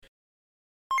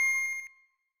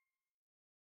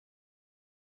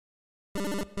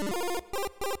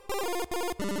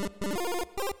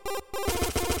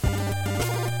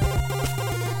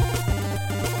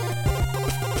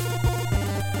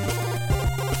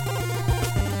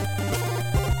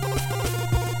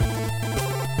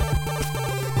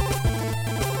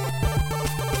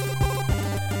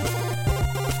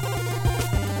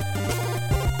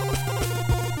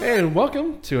And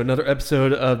welcome to another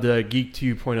episode of the Geek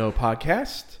 2.0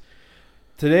 podcast.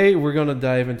 Today we're going to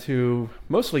dive into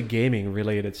mostly gaming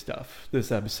related stuff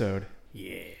this episode.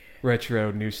 Yeah.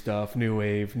 Retro, new stuff, new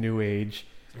wave, new age,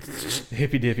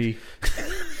 hippy dippy.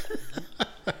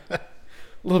 A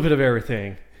little bit of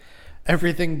everything.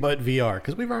 Everything but VR,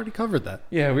 because we've already covered that.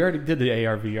 Yeah, we already did the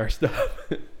AR VR stuff.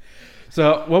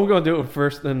 So what we're going to do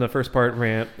first in the first part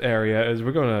rant area is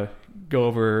we're going to go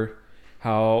over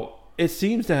how it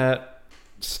seems that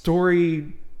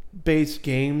story-based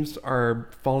games are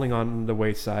falling on the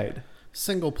wayside.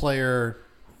 Single-player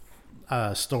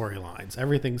storylines.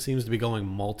 Everything seems to be going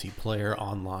multiplayer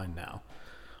online now,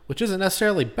 which isn't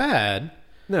necessarily bad.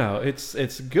 No,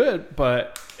 it's good,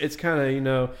 but it's kind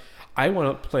of, I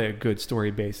want to play a good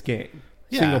story-based game.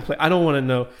 Yeah. Single play. I don't want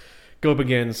to go up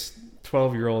against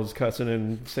 12-year-olds cussing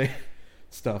and saying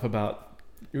stuff about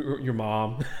your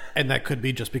mom. And that could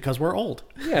be just because we're old.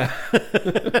 Yeah.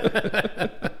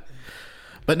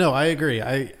 But no, I agree.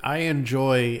 I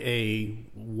enjoy a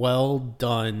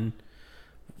well-done,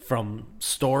 from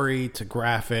story to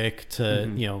graphic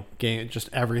to, game, just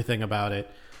everything about it.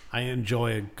 I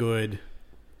enjoy a good...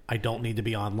 I don't need to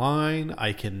be online.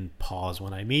 I can pause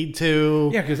when I need to.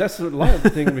 Yeah, because that's a lot of the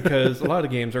thing, because a lot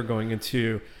of games are going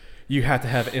into you have to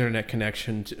have an internet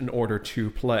connection in order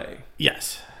to play.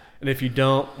 Yes. And if you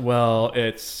don't, well,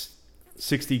 it's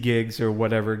 60 gigs or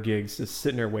whatever gigs just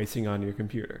sitting there wasting on your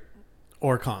computer.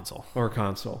 Or console. Or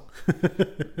console.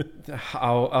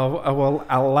 I will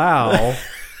allow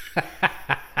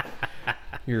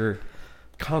your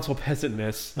console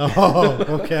peasantness. Oh,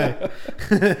 okay.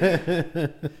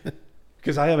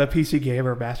 Because I have a PC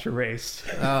gamer master race.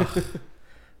 Oh,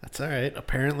 that's all right.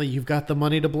 Apparently, you've got the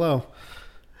money to blow.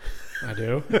 I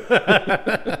do.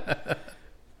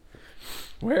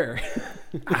 Where?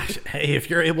 Hey, if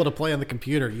you're able to play on the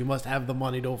computer, you must have the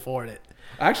money to afford it.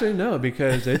 Actually, no,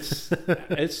 because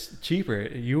it's cheaper.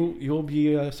 You'll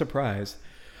be surprised.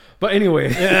 But anyway,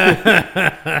 we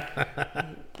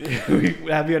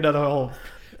have another whole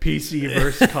PC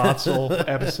versus console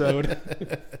episode.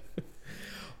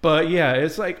 But yeah,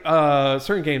 it's like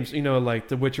certain games, like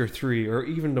The Witcher 3 or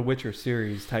even the Witcher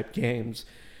series type games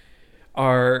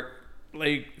are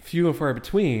like few and far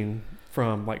between,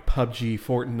 from like PUBG,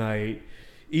 Fortnite,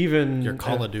 even Your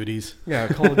Call of Duties. Yeah,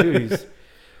 Call of Duties.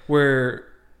 Where,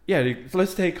 yeah,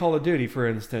 let's take Call of Duty for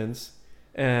instance.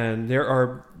 And there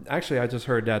are, actually I just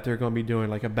heard that they're going to be doing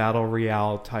like a Battle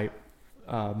Royale type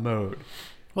mode.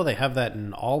 Well, they have that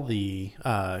in all the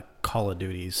Call of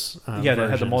Duties yeah, they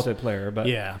had the versions. multiplayer. But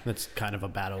yeah, that's kind of a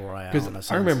Battle Royale. because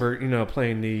I remember,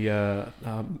 playing the,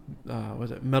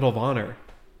 was it Medal of Honor?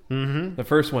 Mm-hmm. The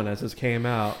first one as this came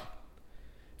out.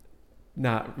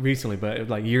 Not recently, but it was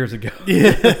like years ago.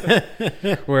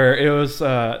 Yeah. Where it was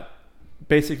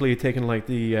basically taking like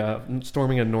the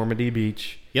storming a Normandy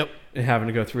beach. Yep. And having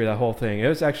to go through that whole thing. It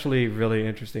was actually really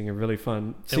interesting and really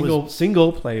fun.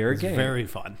 Single player game. Very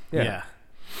fun. Yeah.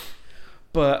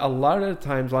 But a lot of the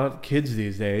times, a lot of kids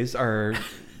these days are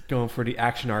going for the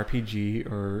action RPG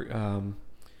or...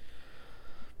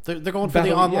 They're going for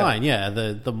the online. Yeah,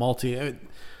 the multi...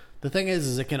 The thing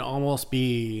is it can almost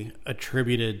be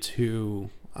attributed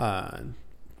to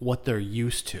what they're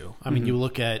used to. I mean, you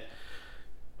look at,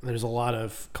 there's a lot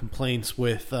of complaints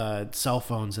with cell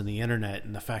phones and the internet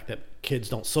and the fact that kids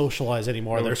don't socialize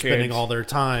anymore. They're spending all their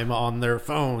time on their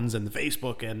phones and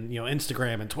Facebook and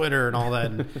Instagram and Twitter and all that.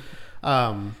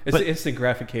 And, it's instant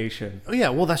gratification. Yeah,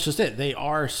 well, that's just it. They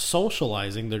are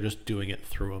socializing. They're just doing it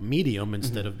through a medium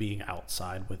instead of being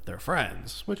outside with their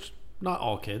friends, which... Not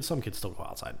all kids. Some kids still go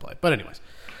outside and play. But anyways,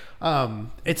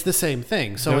 it's the same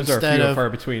thing. So those instead are few and far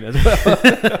between as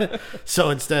well. So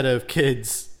instead of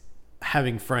kids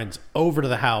having friends over to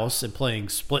the house and playing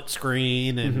split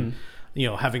screen and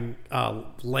having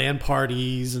LAN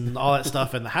parties and all that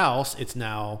stuff in the house, it's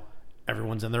now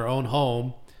everyone's in their own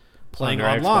home playing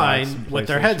online with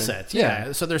their headsets.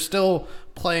 Yeah. So they're still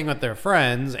playing with their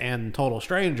friends and total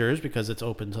strangers because it's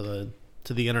open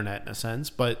to the internet in a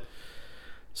sense, but.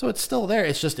 So it's still there.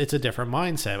 It's just, it's a different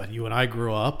mindset. When you and I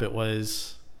grew up, it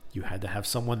was, you had to have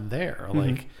someone there.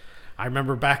 Like, I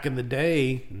remember back in the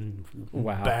day.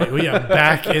 Wow.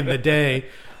 Back in the day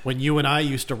when you and I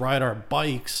used to ride our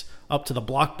bikes up to the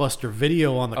Blockbuster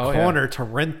Video on the corner to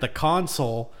rent the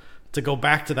console to go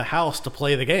back to the house to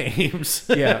play the games.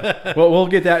 Yeah. Well, we'll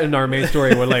get that in our main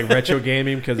story with like retro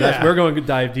gaming, because we're going to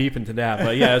dive deep into that.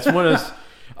 But yeah, it's one of those,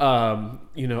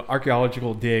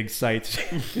 archaeological dig sites.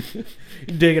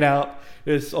 Dig it out.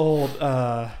 This old,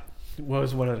 what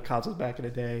was one of the consoles back in the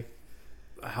day?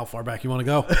 How far back you want to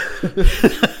go?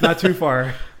 Not too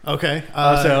far. Okay.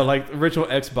 So like original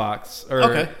Xbox. Or,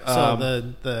 okay. So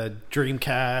the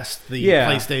Dreamcast, the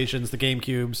PlayStations, the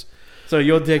GameCubes. So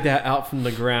you'll dig that out from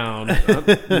the ground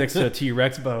next to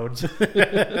T-Rex bones.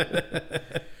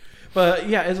 But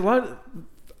yeah, it's a lot of,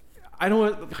 I don't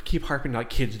want to keep harping on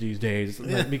kids these days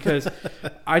because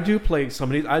I do play a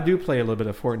little bit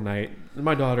of Fortnite.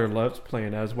 My daughter loves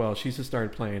playing it as well. She's just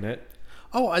started playing it.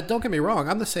 Oh, don't get me wrong.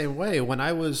 I'm the same way. When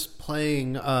I was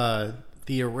playing when I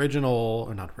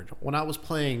was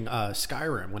playing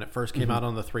Skyrim when it first came out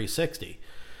on the 360,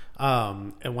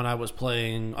 and when I was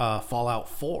playing Fallout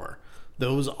 4,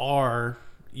 those are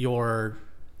your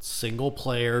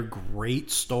single-player, great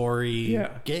story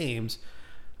games.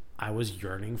 I was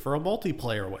yearning for a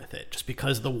multiplayer with it just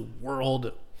because the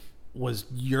world was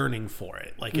yearning for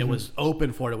it. Like it was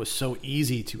open for it. It was so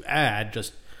easy to add.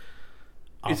 Just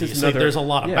obviously, there's a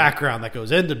lot of background that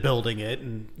goes into building it,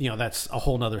 and that's a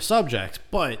whole nother subject.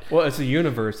 But it's a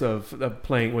universe of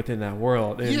playing within that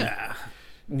world.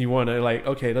 And you want to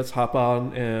let's hop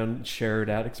on and share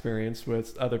that experience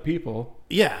with other people.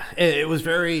 Yeah, it was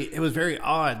very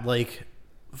odd. Like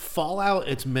Fallout,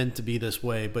 it's meant to be this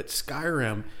way, but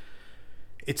Skyrim,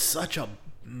 it's such a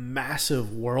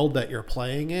massive world that you're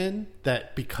playing in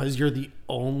that because you're the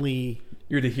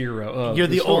hero. You're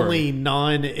the only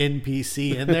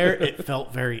non-NPC in there. It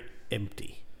felt very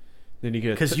empty. Then you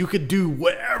get because you could do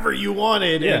whatever you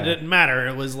wanted, and it didn't matter.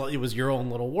 It was your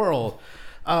own little world.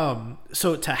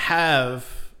 So to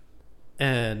have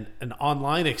an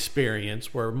online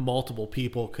experience where multiple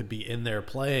people could be in there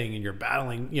playing and you're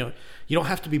battling, you don't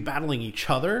have to be battling each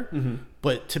other,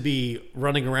 but to be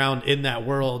running around in that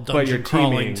world, dungeon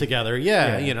crawling together,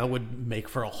 would make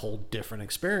for a whole different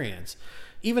experience.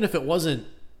 Even if it wasn't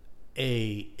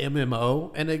a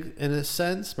MMO in a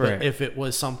sense, but if it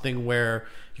was something where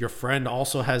your friend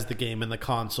also has the game in the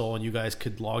console and you guys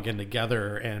could log in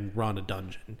together and run a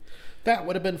dungeon, that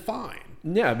would have been fine.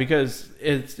 Yeah, because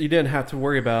you didn't have to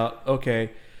worry about you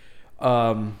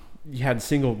had a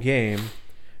single game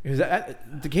because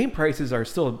the game prices are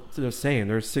still the same.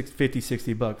 They're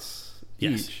 $60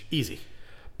 each, easy.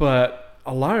 But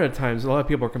a lot of times, a lot of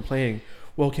people are complaining.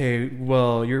 We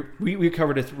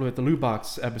covered this with the loot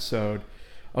box episode.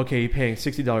 Okay, you're paying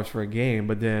 $60 for a game,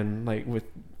 but then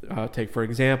take for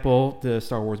example the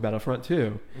Star Wars Battlefront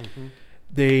 2.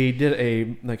 They did a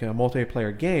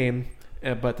multiplayer game,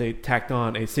 but they tacked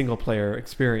on a single player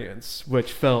experience,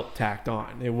 which felt tacked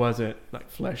on. It wasn't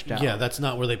fleshed out. Yeah, that's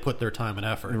not where they put their time and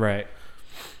effort. Right.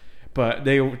 But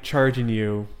they were charging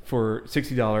you for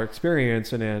 $60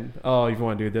 experience, and then you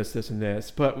want to do this, this, and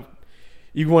this. But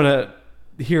you want to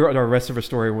hear the rest of our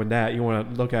story with that. You want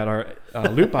to look at our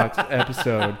loot box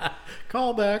episode.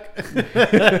 Call back.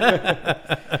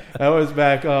 That was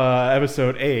back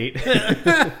episode 8.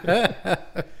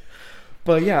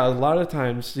 But yeah, a lot of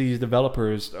times these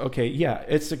developers,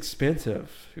 it's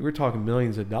expensive. We're talking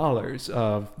millions of dollars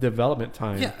of development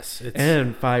time. Yes,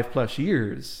 and 5+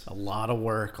 years. A lot of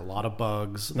work, a lot of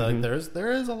bugs.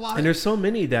 There is a lot, and there's so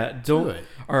many that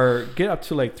get up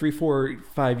to 3, 4,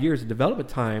 5 years of development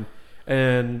time,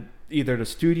 and either the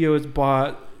studio is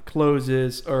bought,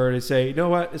 closes, or they say, you know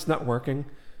what, it's not working,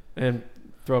 and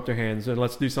throw up their hands and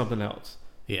let's do something else.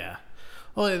 Yeah.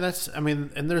 Well, and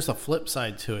there's a flip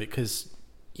side to it because,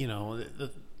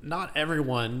 not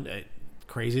everyone,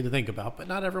 crazy to think about, but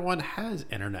not everyone has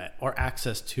internet or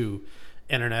access to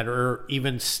internet or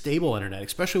even stable internet,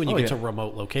 especially when you get to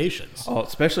remote locations. Oh,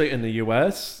 especially in the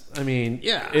U.S. I mean,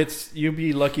 you'd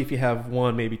be lucky if you have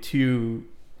one, maybe two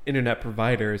internet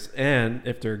providers, and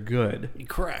if they're good.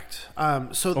 Correct.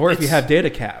 Or if you have data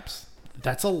caps.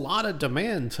 That's a lot of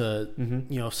demand to,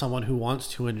 someone who wants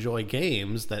to enjoy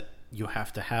games that you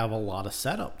have to have a lot of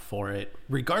setup for it,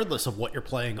 regardless of what you're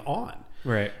playing on.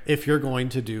 Right. If you're going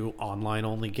to do online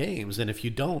only games, and if you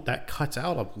don't, that cuts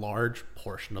out a large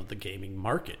portion of the gaming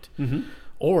market.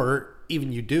 Or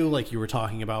even you do, like you were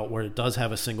talking about, where it does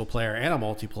have a single player and a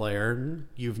multiplayer,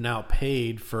 you've now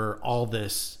paid for all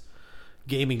this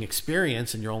gaming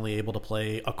experience and you're only able to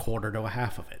play a quarter to a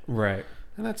half of it. Right.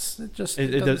 And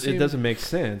it doesn't make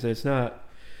sense. It's not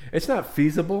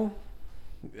feasible.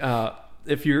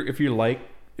 If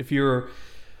you're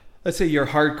let's say you're a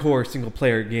hardcore single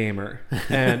player gamer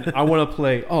and I want to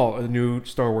play a new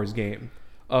Star Wars game,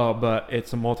 but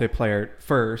it's a multiplayer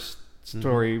first,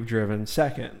 story driven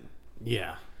second.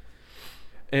 Yeah.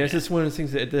 And it's just one of those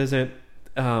things that it doesn't.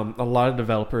 A lot of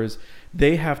developers,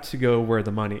 they have to go where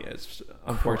the money is,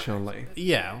 unfortunately. Correct.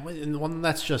 Yeah, and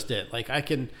that's just it. Like I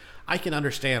can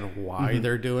understand why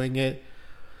they're doing it.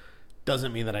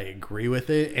 doesn't mean that I agree with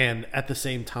it. And at the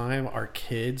same time, our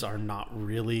kids are not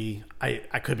really,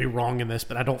 I could be wrong in this,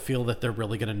 but I don't feel that they're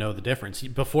really going to know the difference.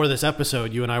 Before this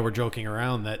episode, you and I were joking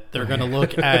around that they're going to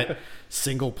look at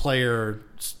single player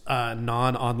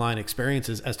non-online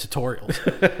experiences as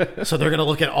tutorials. So they're going to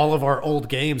look at all of our old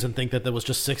games and think that there was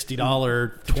just $60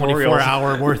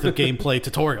 24-hour worth of gameplay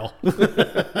tutorial.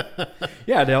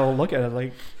 Yeah, they'll look at it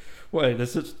like, wait,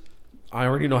 this is... I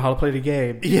already know how to play the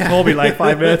game. Yeah. You told me like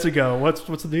 5 minutes ago. What's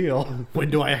the deal? When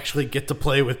do I actually get to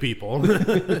play with people?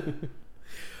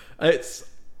 It's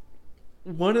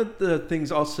one of the things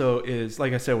also is,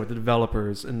 like I said, with the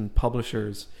developers and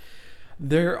publishers,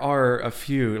 there are a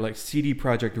few, like CD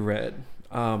Projekt Red.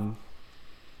 I'm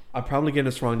probably getting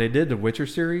this wrong. They did the Witcher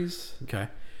series. Okay.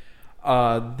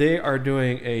 They are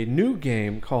doing a new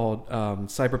game called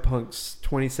Cyberpunk's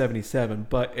 2077,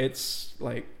 but it's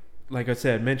like I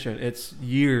said, mentioned, it's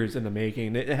years in the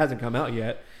making. It hasn't come out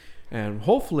yet. And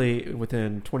hopefully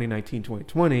within 2019,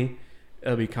 2020,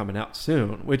 it'll be coming out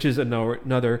soon, which is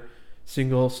another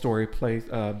single story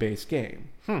based game.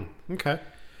 Okay.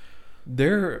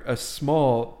 They're a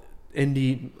small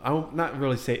indie, I'll not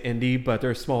really say indie, but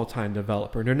they're a small time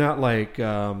developer. They're not like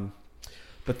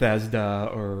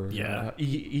Bethesda or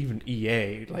even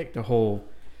EA, like the whole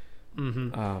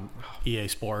EA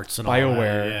Sports and BioWare. all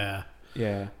that.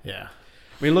 Yeah. Yeah.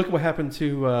 I mean, look what happened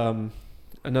to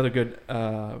another good,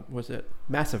 was it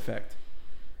Mass Effect?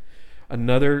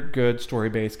 Another good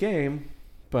story-based game,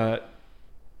 but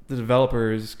the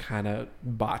developers kind of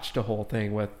botched the whole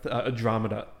thing with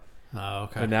Andromeda. Oh,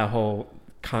 okay. And that whole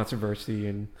controversy,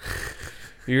 and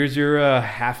here's your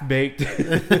half-baked...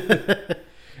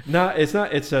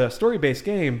 It's a story-based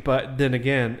game, but then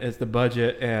again, it's the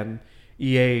budget and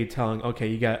EA telling, okay,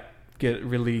 you got get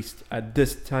released at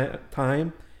this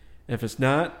time. If it's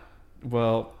not,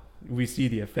 well, we see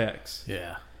the effects.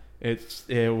 Yeah. It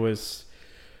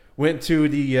went to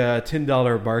the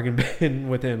 $10 bargain bin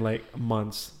within like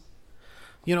months.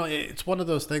 You know, it's one of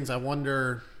those things I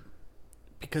wonder,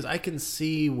 because I can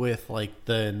see with like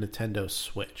the Nintendo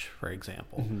Switch, for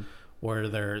example, where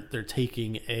they're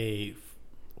taking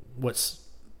what's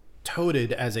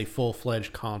touted as a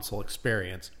full-fledged console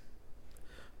experience,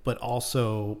 but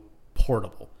also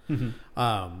portable,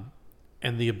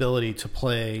 and the ability to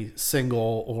play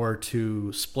single or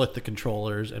to split the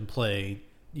controllers and play,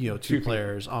 two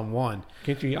players on one.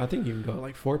 Can't you? I think you can go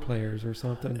like 4 players or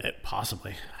something.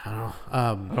 Possibly. I don't know.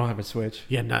 I don't have a Switch.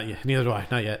 Yeah, not yet. Neither do I.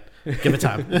 Not yet. Give it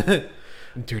time.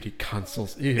 Dirty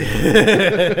consoles.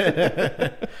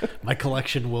 My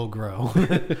collection will grow.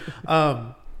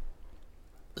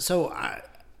 So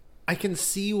I can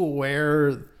see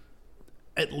where,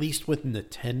 at least with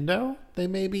Nintendo, they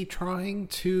may be trying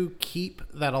to keep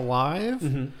that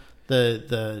alive.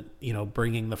 The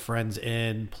bringing the friends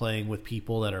in, playing with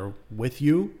people that are with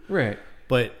you. Right.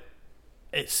 But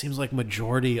it seems like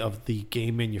majority of the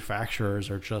game manufacturers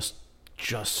are just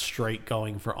straight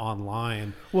going for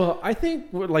online. Well, I think,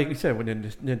 like you said, when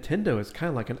Nintendo is kind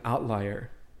of like an outlier.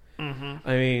 I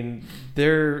mean,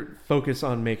 they're focused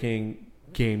on making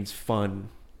games fun.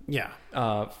 Yeah.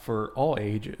 For all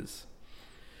ages.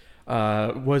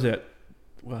 Was it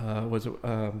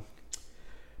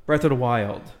Breath of the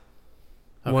Wild?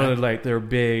 Okay. One of like their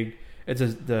big. It's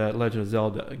the Legend of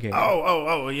Zelda game.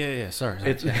 Oh, yeah. Sorry.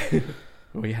 It's.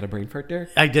 Oh, you had a brain fart there?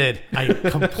 I did. I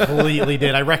completely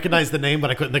did. I recognized the name,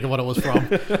 but I couldn't think of what it was from.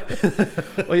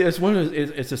 Well, yeah,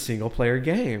 it's a single player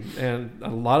game, and a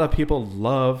lot of people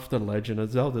love the Legend of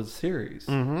Zelda series,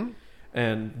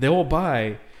 and they will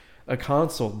buy a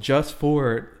console just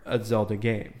for a Zelda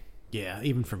game. Yeah,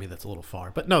 even for me, that's a little far.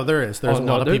 But no, there's a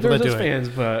lot of people that do it. There's fans,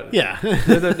 but yeah,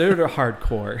 they're the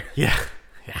hardcore. Yeah.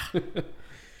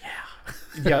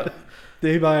 Yeah.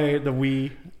 They buy the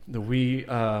Wii.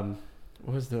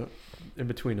 What was the in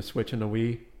between the Switch and the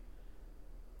Wii?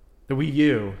 The Wii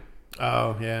U.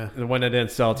 Oh yeah, the one that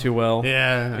didn't sell too well.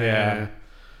 Yeah.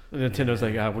 Nintendo's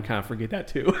like, we kind of forget that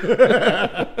too.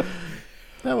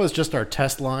 That was just our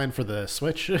test line for the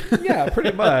Switch. Yeah,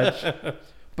 pretty much.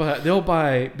 But they'll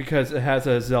buy, because it has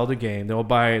a Zelda game, they'll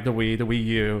buy the Wii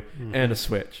U, and the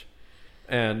Switch.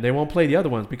 And they won't play the other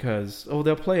ones because,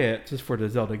 they'll play it just for the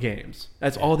Zelda games.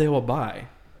 That's all they will buy.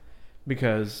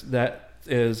 Because that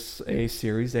is a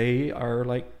series they are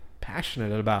like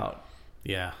passionate about.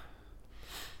 Yeah.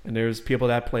 And there's people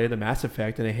that play the Mass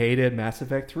Effect and they hated Mass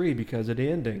Effect 3 because of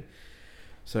the ending.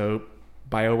 So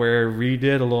BioWare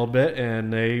redid a little bit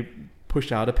and they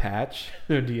pushed out a patch,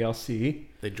 or DLC.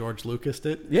 They George Lucased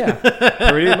it? Yeah,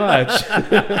 pretty much.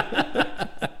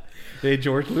 They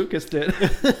George Lucased it.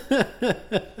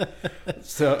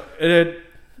 So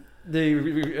the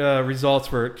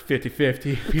results were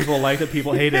 50-50. People liked it.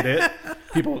 People hated it.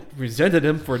 People resented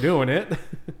him for doing it.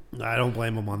 I don't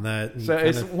blame him on that. So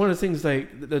it's one of the things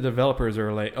like the developers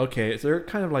are like, okay, so they're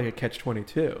kind of like a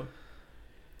catch-22.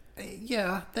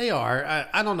 Yeah, they are.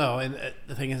 I don't know. And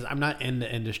the thing is, I'm not in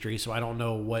the industry, so I don't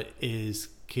know what is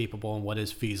capable and what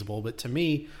is feasible. But to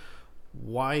me,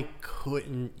 why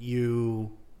couldn't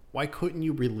you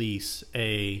release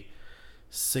a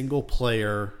single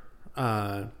player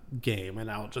game? And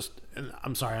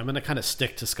I'm sorry, I'm going to kind of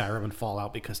stick to Skyrim and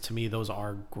Fallout because to me those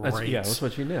are great. That's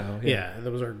what you know. Yeah,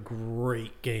 those are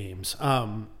great games.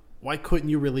 Why couldn't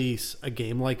you release a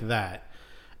game like that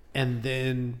and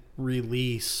then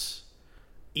release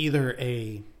either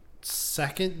a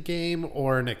second game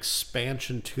or an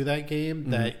expansion to that game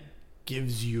that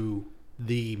gives you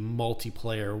the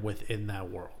multiplayer within that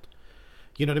world?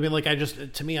 You know what I mean?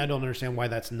 Like, to me, I don't understand why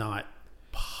that's not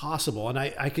possible. And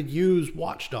I could use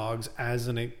Watch Dogs as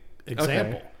an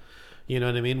example. Okay. You know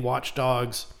what I mean? Watch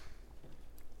Dogs,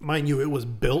 mind you, it was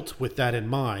built with that in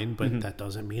mind, but that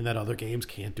doesn't mean that other games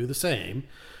can't do the same.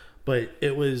 But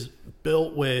it was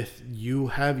built with, you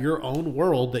have your own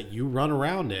world that you run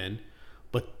around in,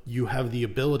 but you have the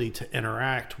ability to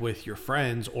interact with your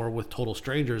friends or with total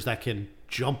strangers that can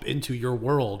jump into your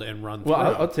world and run through.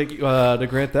 Well, I'll take the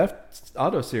Grand Theft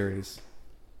Auto series.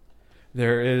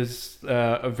 There is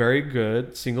a very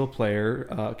good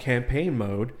single-player campaign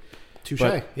mode.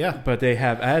 Touche, yeah. But they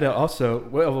have added also,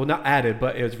 well, not added,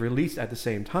 but it was released at the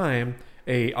same time,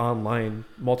 a online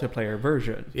multiplayer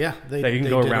version. Yeah, that you can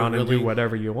go around and do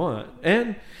whatever you want.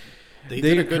 And they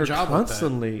did a good job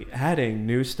constantly adding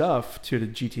new stuff to the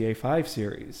GTA 5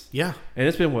 series. Yeah. And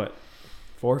it's been, 4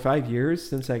 or 5 years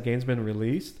since that game's been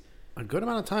released? A good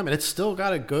amount of time. And it's still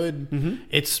got a good...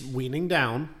 It's weaning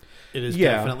down. It is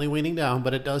definitely weaning down,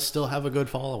 but it does still have a good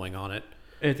following on it.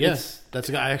 Yes,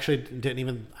 I actually didn't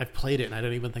even... I've played it, and I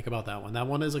didn't even think about that one. That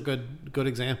one is a good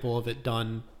example of it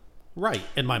done right,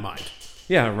 in my mind.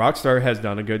 Yeah, Rockstar has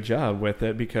done a good job with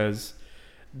it because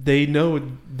they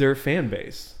know their fan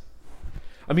base.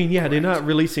 I mean, yeah, they're not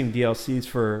releasing DLCs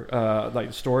for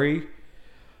like story.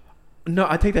 No,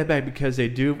 I take that back because they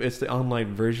do. It's the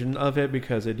online version of it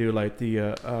because they do like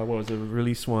the what was the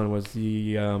release one was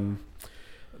the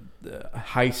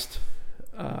heist.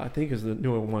 I think is the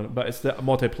newer one, but it's the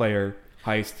multiplayer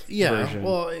heist version.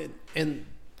 Well, and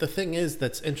the thing is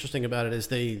that's interesting about it is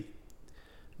they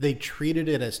treated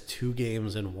it as two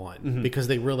games in one because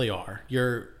they really are.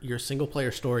 Your single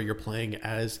player story, you're playing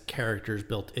as characters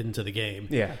built into the game.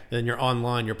 Yeah. And then you're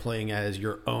online, you're playing as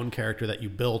your own character that you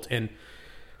built. And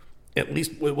at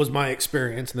least it was my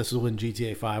experience, and this is when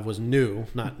GTA 5 was new,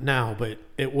 not now, but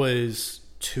it was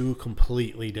two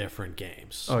completely different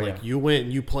games. Oh, yeah. You went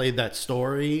and you played that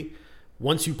story.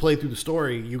 Once you play through the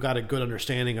story, you got a good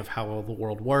understanding of how the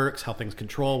world works, how things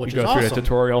control, which is awesome. You go through a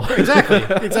tutorial.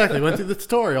 Exactly. Went through the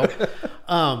tutorial.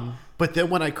 But then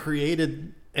when I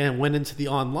created and went into the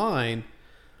online,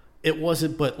 it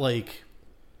wasn't but like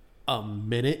a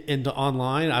minute into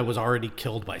online, I was already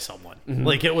killed by someone.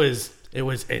 Like it was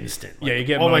instant. Like, you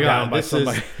get mowed down by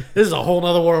somebody. This is a whole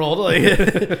nother world.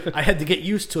 Like I had to get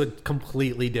used to a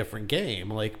completely different game.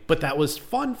 Like, but that was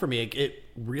fun for me. It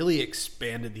really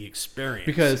expanded the experience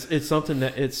because it's something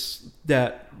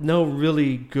that no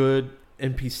really good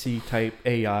NPC type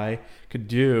AI could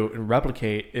do and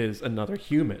replicate is another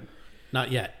human.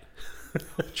 Not yet.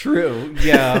 True.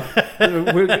 Yeah.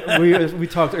 we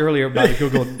talked earlier about the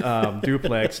Google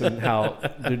Duplex and how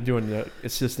they're doing the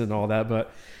assistant and all that,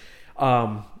 but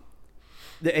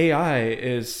the AI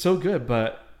is so good,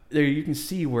 but there you can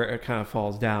see where it kind of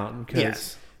falls down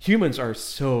because humans are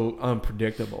so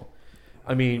unpredictable.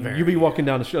 I mean, you'll be walking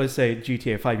down the street, let's say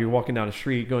GTA 5, you're walking down the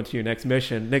street, going to your next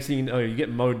mission. Next thing you know, you get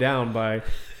mowed down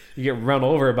you get run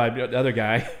over by the other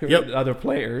guy, the other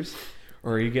players,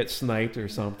 or you get sniped or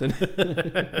something.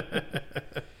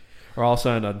 Or all of a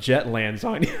sudden a jet lands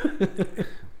on you.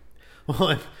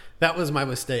 Well, that was my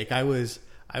mistake. I was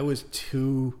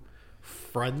too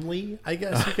friendly, I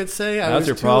guess you could say. That's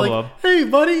your problem. Like, hey,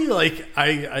 buddy. Like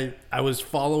I was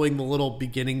following the little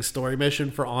beginning story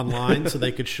mission for online so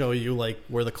they could show you like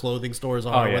where the clothing stores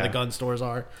are, where the gun stores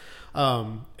are.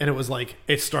 And it was like,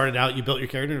 it started out, you built your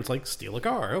character and it's like, steal a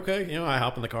car. Okay. I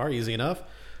hop in the car, easy enough.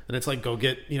 And it's like, go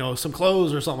get, some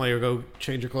clothes or something, or go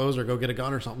change your clothes or go get a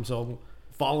gun or something. So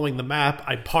following the map,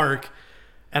 I park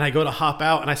and I go to hop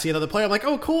out and I see another player. I'm like,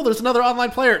 oh, cool. There's another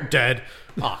online player. Dead.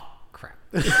 Oh, crap.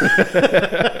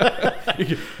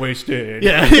 Wasted.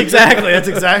 Yeah, exactly. That's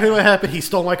exactly what happened. He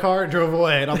stole my car and drove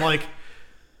away. And I'm like,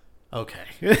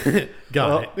 Okay.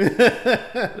 Got it.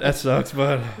 That sucks,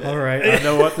 but all right. I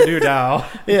know what to do now.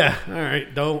 Yeah. All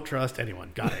right. Don't trust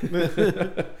anyone. Got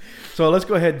it. So let's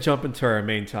go ahead and jump into our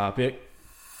main topic.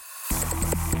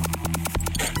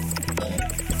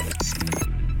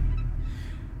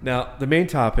 Now, the main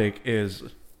topic is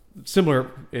similar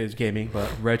is gaming,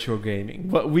 but retro gaming.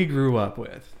 What we grew up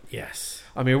with. Yes.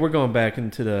 I mean, we're going back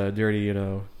into the dirty,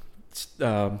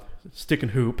 stick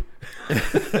and hoop,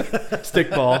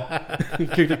 stickball,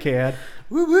 kick the can.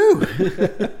 Woo woo.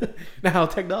 Now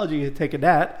technology has taken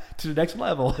that to the next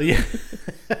level. Yeah.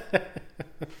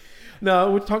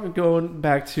 No, we're talking going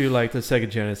back to like the Sega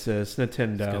Genesis,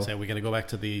 Nintendo. I was gonna say, we're gonna go back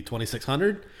to the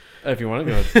 2600. If you want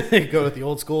to go. Go with the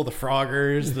old school, the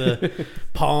Froggers, the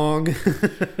Pong.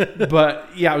 But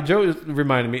yeah, Joe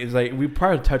reminded me, is like we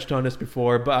probably touched on this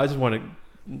before, but I just want to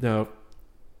know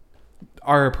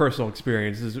our personal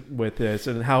experiences with this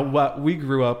and what we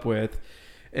grew up with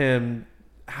and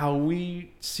how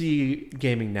we see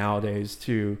gaming nowadays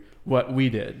to what we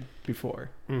did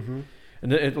before. Mm-hmm.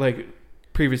 And it, like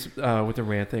previous with the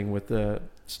rant thing with the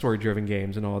story-driven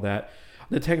games and all that,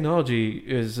 the technology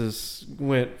is just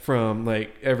went from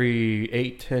like every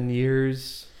 8-10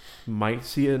 years might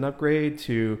see an upgrade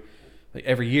to like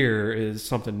every year is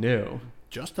something new.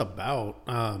 Just about,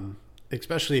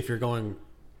 especially if you're going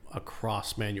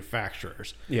across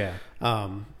manufacturers. Yeah.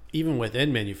 Even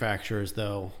within manufacturers,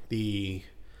 though, I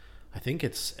think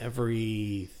it's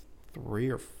every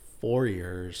 3 or 4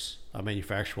 years a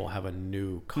manufacturer will have a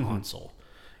new console.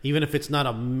 Even if it's not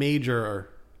a major,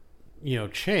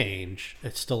 change,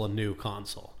 it's still a new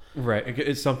console. Right.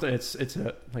 It's something. It's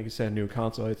a, like you said, a new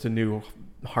console. It's a new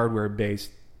hardware based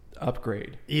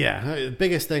upgrade. Yeah. The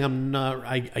biggest thing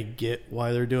I get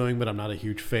why they're doing, but I'm not a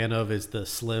huge fan of is the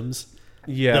Slims.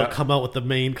 Yeah. They'll come out with the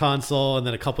main console, and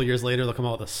then a couple years later they'll come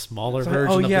out with a smaller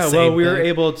version. Oh of yeah. the same We were thing.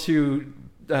 able to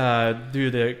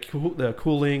do the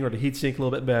cooling or the heat sink a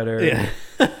little bit better. Yeah.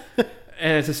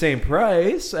 And it's the same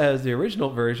price as the original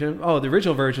version. Oh, the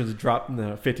original version is dropped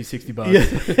 $50,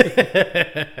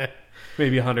 $60. Yeah.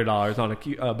 Maybe $100 on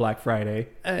a Black Friday.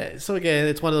 So again,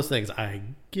 it's one of those things. I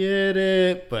get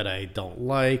it, but I don't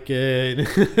like it.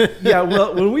 Yeah,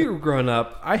 well, when we were growing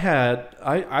up,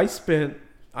 I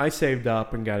saved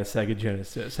up and got a Sega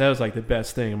Genesis. That was like the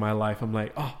best thing in my life. I'm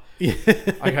like, oh,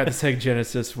 I got the Sega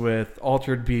Genesis with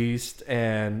Altered Beast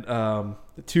and the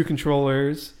 2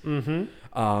 controllers. Mm-hmm.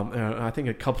 And I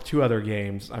think two other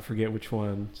games. I forget which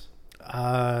ones.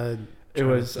 It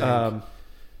was.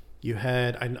 You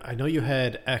had. I know you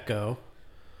had Echo.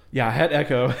 Yeah, I had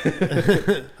Echo.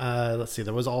 Let's see.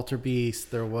 There was Alter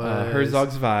Beast. There was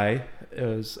Herzog Zwei. It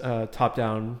was a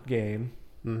top-down game.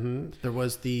 Mm-hmm. There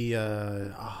was the.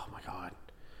 Oh my god,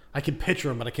 I can picture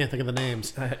them, but I can't think of the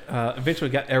names. Eventually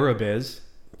got Aerobiz.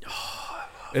 Oh,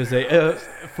 it was a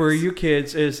for you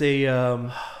kids. Is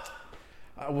a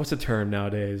what's the term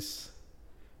nowadays?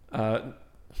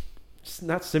 It's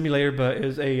not simulator, but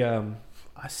is a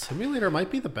simulator might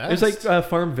be the best. It's like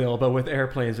Farmville, but with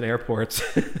airplanes and airports.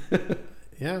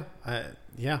 Yeah,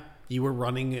 you were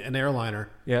running an airliner.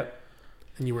 Yep.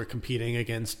 And you were competing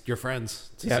against your friends.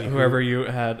 Yeah, whoever you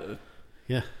had.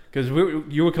 Yeah. Because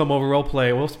you would come over, role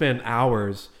play. We'll spend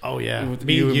hours. Oh, yeah. With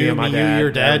me,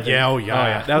 your dad. Yeah, oh,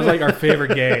 yeah. That was like our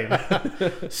favorite game.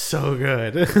 So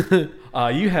good.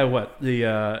 You had what?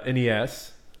 The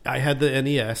NES? I had the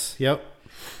NES, yep.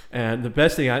 And the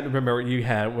best thing I remember you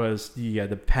had was the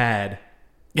pad.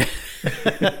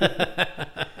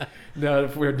 No,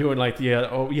 if we were doing like you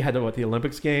had the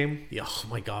Olympics game. Yeah, oh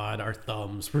my god, our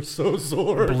thumbs were so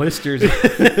sore. Blisters.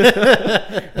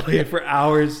 Playing for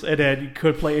hours, and then you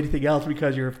couldn't play anything else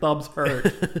because your thumbs hurt.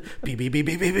 Beep, beep, beep,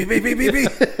 beep, beep, beep, beep, beep,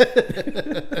 beep.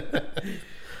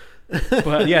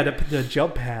 But yeah, the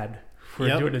jump pad for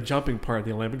Yep. doing the jumping part of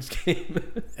the Olympics game.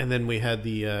 And then we had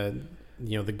the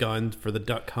the gun for the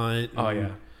duck hunt. Oh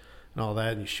yeah. And all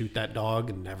that, and you shoot that dog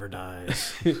and never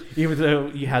dies. Even though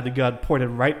you had the gun pointed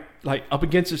right, like up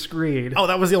against the screen. Oh,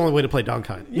 that was the only way to play Duck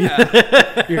Hunt.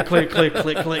 Yeah, you click, click,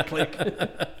 click, click, click,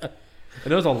 and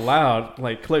it was a loud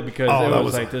like click because it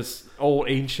was like this old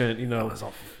ancient,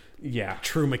 yeah,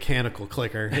 true mechanical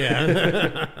clicker.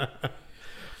 Yeah,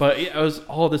 but it was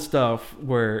all this stuff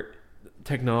where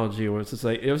technology was just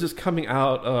like it was just coming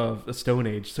out of the Stone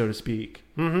Age, so to speak,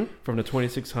 from the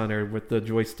 2600 with the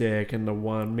joystick and the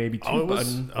one maybe two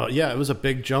button. It was a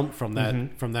big jump from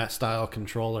that style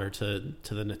controller to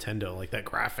the Nintendo. Like that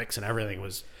graphics and everything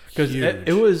was because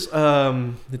it was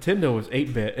Nintendo was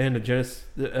 8-bit and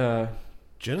the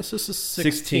Genesis is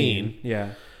 16.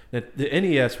 Yeah, the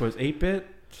NES was 8-bit.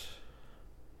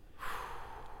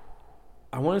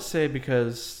 I want to say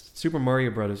because Super Mario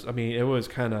Brothers. I mean, it was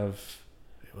kind of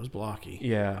It was blocky.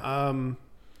 yeah.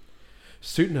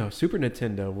 Super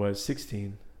Nintendo was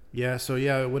 16. Yeah, so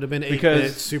yeah, it would have been 8-bit.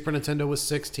 Because- Super Nintendo was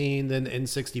 16, then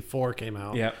N64 came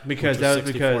out. Yeah, because which was that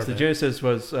was because the 64-bit. Genesis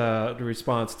was the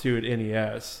response to an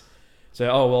NES. So,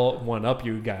 oh well, one up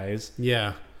you guys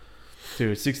Yeah,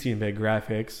 to 16-bit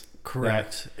graphics.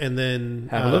 correct. And then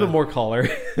Have a little more color.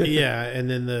 yeah, and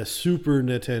then the Super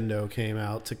Nintendo came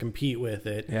out to compete with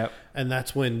it. Yep. And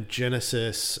that's when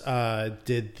Genesis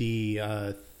did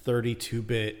the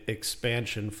 32-bit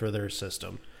expansion for their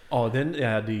system. Oh, then the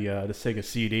Sega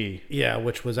CD. Yeah,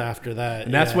 which was after that.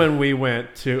 And that's yeah. when we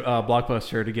went to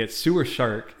Blockbuster to get Sewer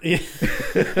Shark. Because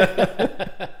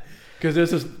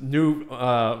there's this new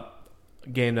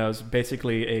game that was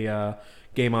basically a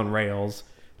game on rails.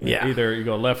 Yeah. Either you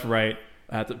go left, right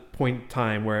at the point in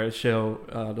time where it show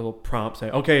the little prompt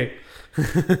say, okay,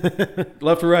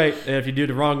 left or right. And if you do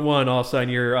the wrong one, all of a sudden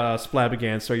you're splat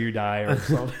again, so you die or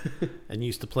something. And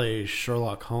used to play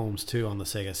Sherlock Holmes too on the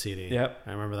Sega CD. Yep.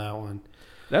 I remember that one.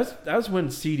 That's when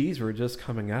CDs were just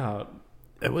coming out.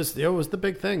 It was the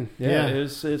big thing. Yeah,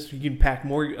 it's you can pack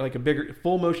more, like a bigger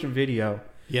full motion video.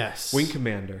 Yes. Wing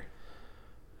Commander.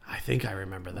 I think I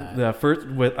remember that. The first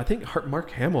with I think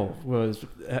Mark Hamill was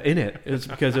in it. It was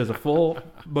because it was a full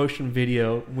motion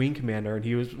video Wing Commander, and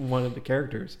he was one of the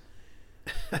characters.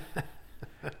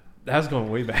 That's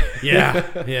going way back.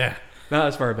 Yeah. Yeah. Not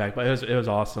as far back, but it was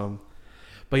awesome.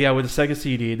 But yeah, with the Sega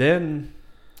CD, then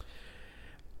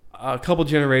a couple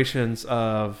generations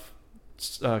of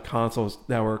consoles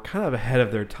that were kind of ahead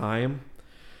of their time,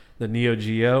 the Neo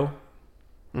Geo,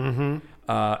 and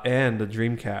the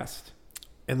Dreamcast.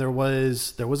 And there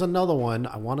was another one.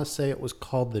 I want to say it was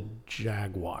called the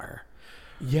Jaguar.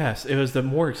 Yes, it was the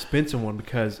more expensive one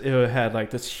because it had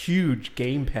like this huge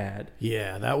gamepad.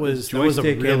 Yeah, that was a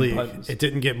Joystick and really. buttons. It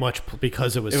didn't get much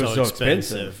because it was so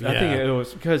expensive. I Yeah. think it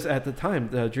was because at the time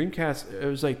the Dreamcast it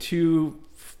was like $200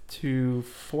 to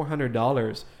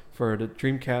 $400 for the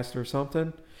Dreamcast or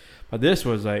something, but this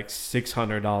was like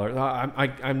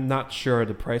 $600. I'm not sure of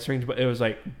the price range, but it was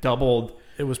like doubled.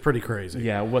 It was pretty crazy.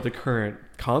 Yeah, what the current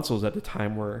consoles at the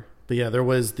time were. But yeah, there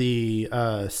was the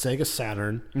Sega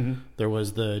Saturn. There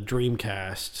was the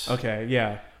Dreamcast. Okay,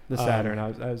 yeah, the Saturn. I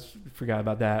was forgot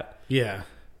about that. Yeah,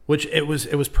 which it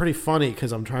was pretty funny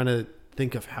because I'm trying to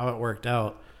think of how it worked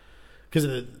out because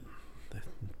it's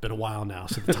been a while now,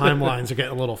 so the timelines are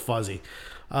getting a little fuzzy.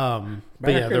 But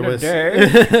yeah, there was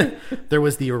there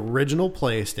was the original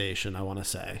PlayStation. I want to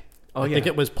say. I think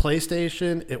it was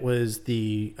PlayStation. It was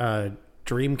the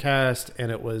Dreamcast, and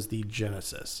it was the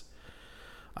Genesis.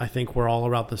 I think we're all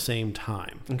around the same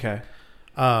time. Okay.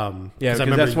 Yeah,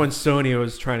 because that's when Sony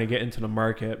was trying to get into the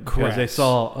market because they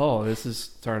saw, oh, this is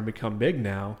starting to become big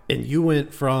now. And you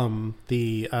went from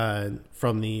the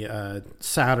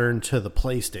Saturn to the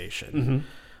PlayStation.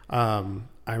 I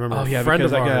remember a friend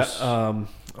of ours.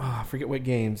 I forget what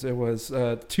games it was.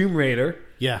 Tomb Raider.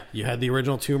 Yeah, you had the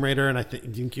original Tomb Raider, and I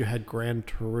think you had Gran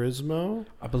Turismo.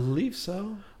 I believe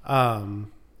so. I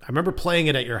remember playing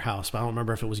it at your house, but I don't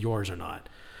remember if it was yours or not.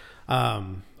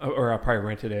 Or I probably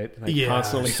rented it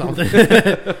constantly. Something.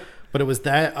 But it was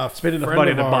that spending the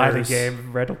money to buy the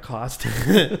game rental cost.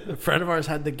 A friend of ours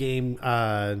had the game,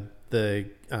 the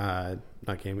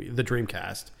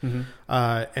Dreamcast,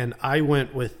 and I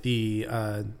went with the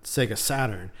Sega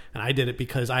Saturn, and I did it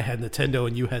because I had Nintendo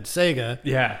and you had Sega.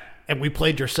 Yeah, and we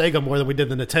played your Sega more than we did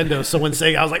the Nintendo. So when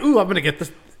Sega, I was like, "Ooh, I'm gonna get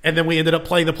this." And then we ended up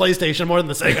playing the PlayStation more than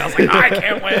the Sega. I was like, I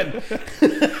can't win.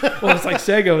 Well, it's like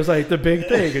Sega was like the big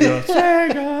thing. You know,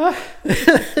 Sega.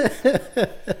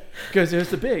 Because it was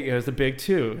the big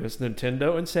two. It was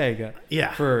Nintendo and Sega.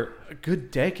 Yeah. For a good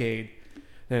decade.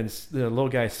 Then the little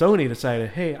guy Sony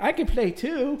decided, hey, I can play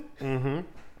too. Mm-hmm.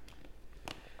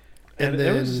 And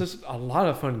it was just a lot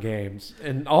of fun games.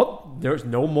 And there was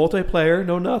no multiplayer,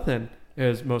 no nothing. It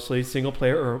was mostly single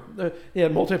player or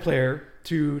multiplayer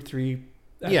 2, 3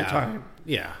 at the time.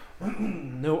 Yeah.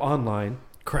 No online.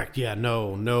 Correct. Yeah.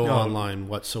 No online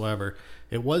whatsoever.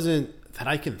 It wasn't that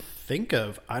I can think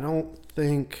of. I don't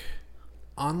think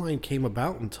online came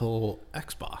about until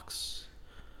Xbox.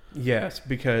 Yes,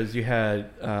 because you had,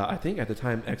 I think at the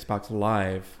time, Xbox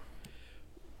Live.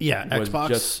 Yeah,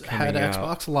 Xbox had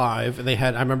Xbox Live, and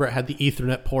I remember it had the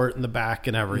Ethernet port in the back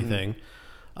and everything.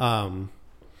 Well,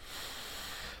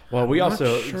 we I'm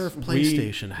also not sure if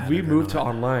PlayStation had we it or moved to not.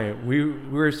 online. We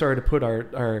were starting to put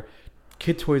our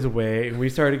kid toys away, and we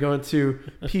started going to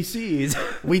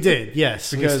PCs. We did,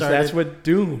 yes, because that's what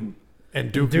Doom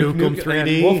and Duke Nukem 3D, and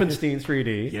Wolfenstein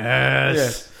 3D.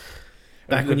 Yes.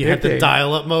 Back when you big had the thing.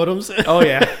 dial-up modems. Oh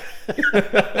yeah.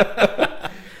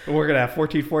 We're gonna have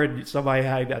 14.4, and somebody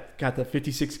got the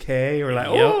 56K. We're like,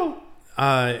 Yep. oh.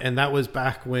 And that was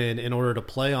back when, in order to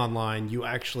play online, you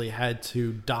actually had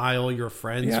to dial your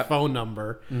friend's phone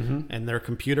number, and their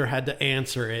computer had to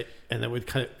answer it, and that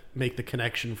would make the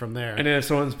connection from there. And then if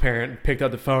someone's parent picked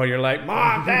up the phone, you're like,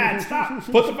 Mom, Dad, stop!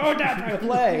 Put the phone down, try to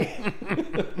play.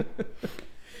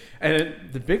 And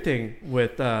the big thing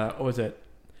with what was it?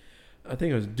 I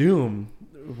think it was Doom.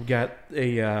 We got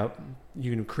you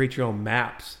can create your own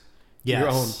maps, your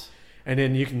own, and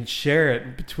then you can share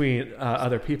it between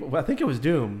other people. Well, I think it was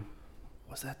Doom.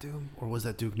 Was that Doom or was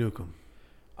that Duke Nukem?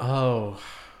 Oh,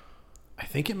 I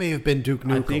think it may have been Duke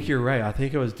Nukem. I think you're right. I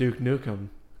think it was Duke Nukem.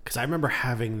 Because I remember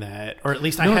having that, or at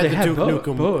least I had the Duke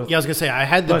Nukem. Both. Yeah, I was gonna say I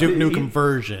had the Duke Nukem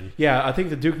version. Yeah, I think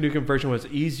the Duke Nukem version was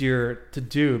easier to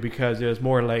do because it was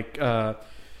more like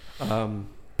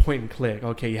point and click.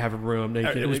 Okay, you have a room.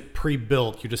 It was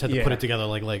pre-built. You just had to put it together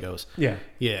like Legos. Yeah,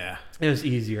 yeah. It was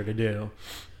easier to do.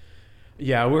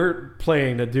 Yeah, we're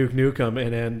playing the Duke Nukem,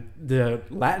 and then the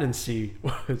latency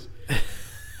was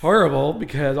horrible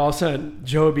because all of a sudden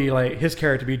Joe would be like, his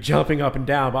character be jumping up and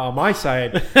down, but on my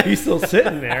side he's still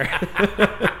sitting there.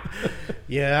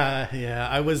 Yeah.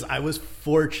 I was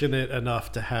fortunate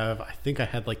enough to have. I think I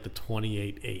had like the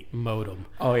 28.8 modem.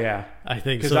 Oh yeah, I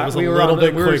think because so. It was we a were little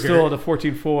bit we quicker. were still at the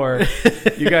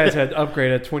 14.4. You guys had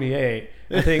upgraded 28.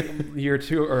 I think a year or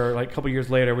two or like a couple years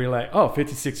later, we were like, oh,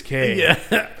 56K.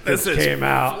 Yeah, this came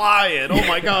out flying. Oh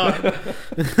my god.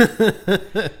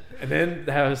 And then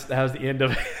that was the end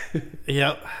of it.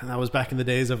 Yep, that was back in the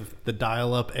days of the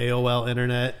dial-up AOL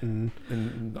internet and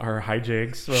our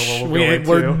hijinks.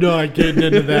 We're not getting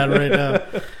into that right now.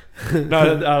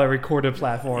 Not a recorded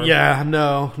platform. Yeah,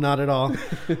 no, not at all.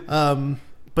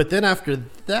 But then after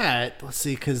that, let's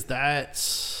see, because that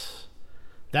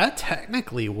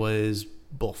technically was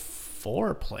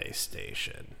before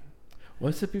PlayStation.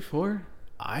 Was it before?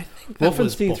 I think that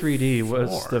Wolfenstein was 3D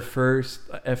was before. the first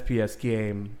FPS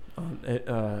game on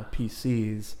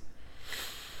PCs.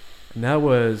 And that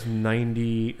was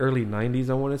early 90s,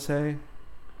 I want to say.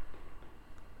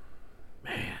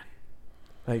 Man.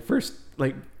 Like first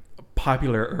like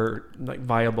popular or like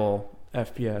viable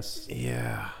FPS.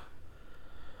 Yeah.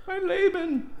 My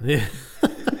Laban. Yeah.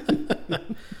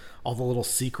 All the little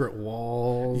secret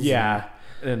walls. Yeah.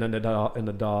 And then the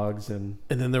dogs and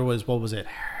then there was, what was it?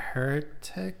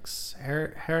 Heretics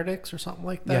or something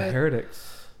like that. Yeah,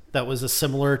 Heretics. That was a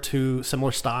similar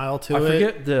style to I it.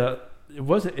 forget it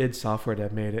wasn't id Software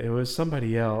that made it. It was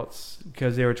somebody else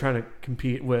because they were trying to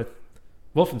compete with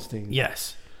Wolfenstein.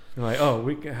 Yes. They're like, oh,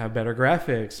 we can have better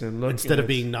graphics and look. Instead of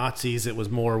being Nazis, it was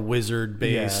more wizard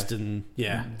based and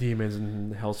demons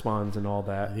and hellspawns and all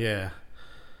that. Yeah.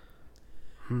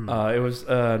 It was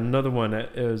another one.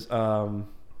 It was that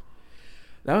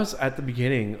was at the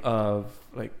beginning of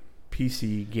like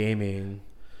PC gaming.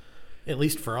 At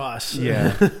least for us. Yeah,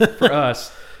 for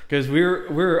us, because we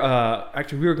were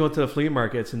going to the flea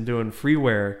markets and doing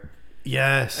freeware.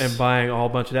 Yes. And buying a whole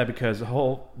bunch of that because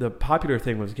the popular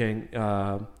thing was getting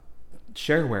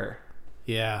shareware.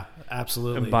 Yeah,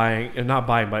 absolutely. But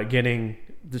getting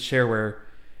the shareware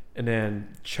and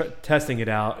then testing it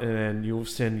out, and then you'll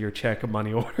send your check a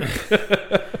money order.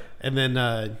 And then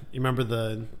you remember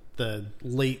the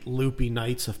late loopy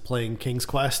nights of playing King's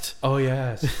Quest? Oh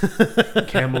yes,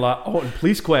 Camelot. Oh, and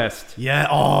Police Quest. Yeah.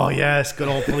 Oh yes, good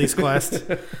old Police Quest.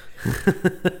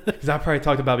 Because I probably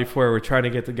talked about before. We're trying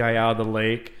to get the guy out of the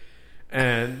lake,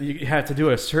 and you have to do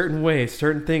it a certain way,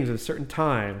 certain things at a certain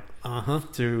time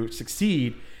to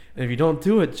succeed. And if you don't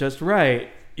do it just right,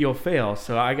 you'll fail.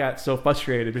 So I got so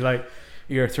frustrated. Be like,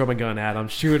 "You're throw my gun at him,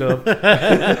 shoot him."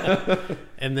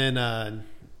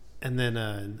 And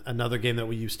then another game that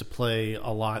we used to play a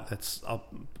lot that's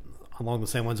along the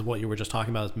same lines of what you were just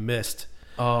talking about is Myst.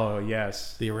 Oh,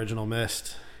 yes. The original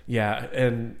Myst. Yeah,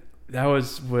 and that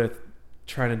was with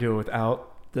trying to do it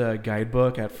without the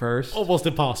guidebook at first. Almost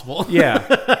impossible.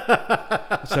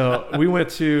 Yeah. So we went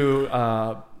to,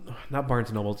 not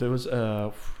Barnes & Nobles, it was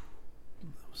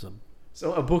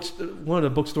one of the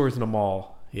bookstores in the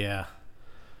mall. Yeah.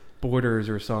 Borders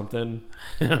or something.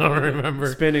 I don't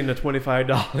remember. Spending the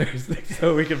 $25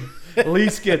 so we can at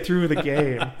least get through the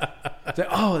game. So,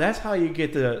 oh, that's how you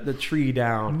get the tree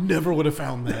down. Never would have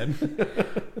found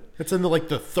that. It's in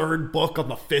the third book on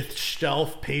the fifth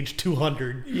shelf, page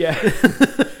 200. Yeah.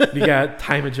 You got to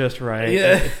time it just right.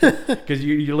 Yeah. Because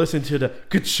you listen to the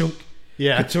ka-chunk.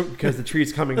 Yeah. Ka-chunk because the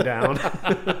tree's coming down.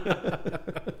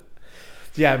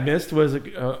 Yeah, Myst was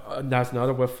that's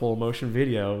another with full motion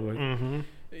video. Mm-hmm.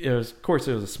 It was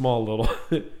a small little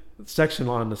section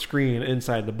on the screen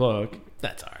inside the book.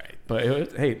 That's all right.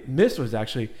 But hey, Myst was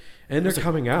actually, and they're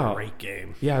coming out. Great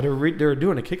game. Yeah, they're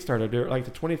doing a Kickstarter. They're like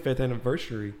the 25th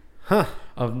anniversary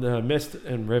of the Myst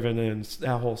and Riven and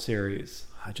that whole series.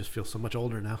 I just feel so much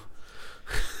older now.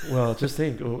 Well, just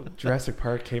think, Jurassic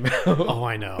Park came out. Oh,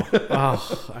 I know.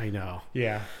 Oh, I know.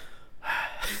 Yeah.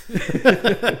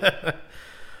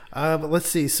 But let's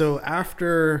see. So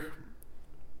after,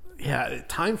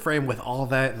 time frame with all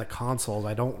that in the consoles,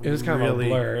 I don't. It was kind really,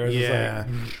 of a blur. It was yeah.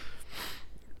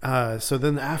 So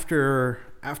then after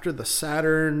the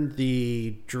Saturn,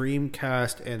 the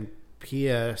Dreamcast, and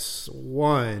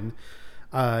PS1,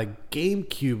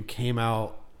 GameCube came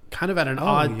out kind of at an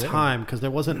odd time because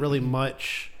there wasn't really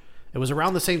much. It was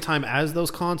around the same time as those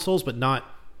consoles, but not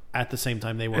at the same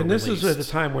time they were. And this released. was at the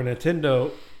time where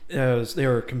Nintendo, they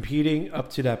were competing up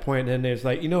to that point, and then it's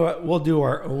like, you know what, we'll do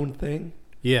our own thing.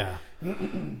 Yeah.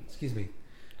 Excuse me.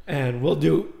 And we'll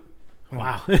do.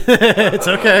 Wow. It's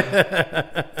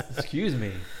okay. Excuse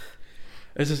me.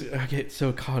 It's just, I get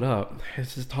so caught up.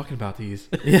 It's just talking about these.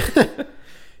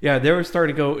 Yeah, they were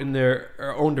starting to go in their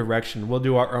own direction. We'll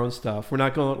do our own stuff. We're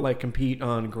not going to like compete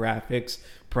on graphics,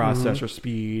 processor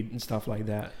speed, and stuff like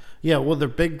that. Yeah, well, the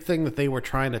big thing that they were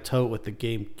trying to tote with the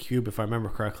GameCube, if I remember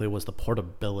correctly, was the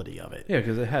portability of it. Yeah,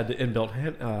 because it had the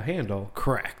inbuilt handle.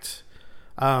 Correct.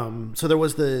 So there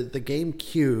was the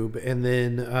GameCube, and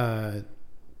then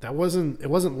it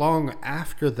wasn't long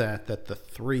after that the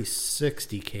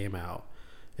 360 came out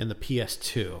and the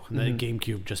PS2, and then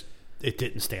GameCube it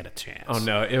didn't stand a chance. Oh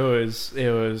no, it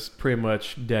was pretty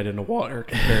much dead in the water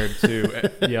compared to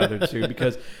the other two,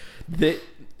 because the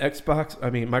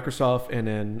Microsoft and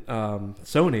then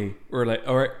Sony were like,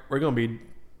 all right, we're going to be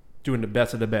doing the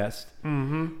best of the best.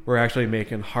 Mm-hmm. We're actually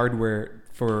making hardware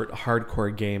for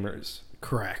hardcore gamers.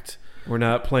 Correct. We're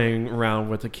not playing around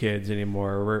with the kids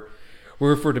anymore.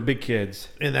 We're for the big kids.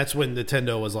 And that's when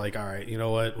Nintendo was like, all right, you know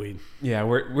what? We're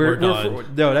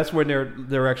done. No, that's when their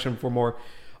direction for more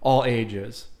all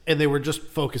ages. And they were just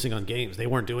focusing on games. They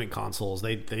weren't doing consoles.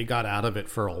 They got out of it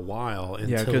for a while.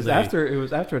 Yeah, because after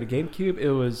the GameCube,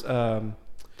 it was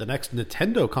the next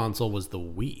Nintendo console was the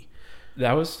Wii.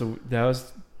 That was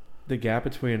the gap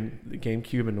between the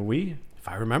GameCube and the Wii. If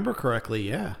I remember correctly,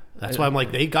 yeah. That's why I'm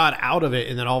like, they got out of it,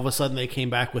 and then all of a sudden they came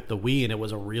back with the Wii, and it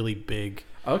was a really big.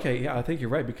 Okay, yeah, I think you're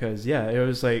right, because it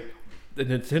was like the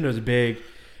Nintendo's big.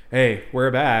 Hey,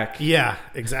 we're back. Yeah,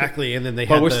 exactly. And then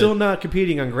but we're still not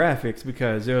competing on graphics,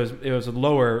 because it was a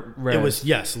lower res. It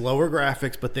was lower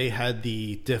graphics, but they had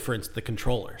the difference, the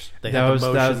controllers. They had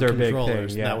that was their big thing.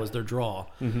 Yeah. That was their draw,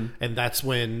 and that's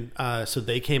when. So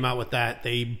they came out with that.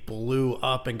 They blew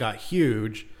up and got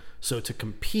huge. So to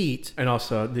compete, and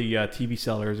also the TV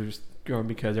sellers are just going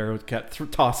because everyone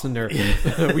kept tossing their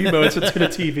Wiimotes into the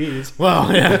TVs.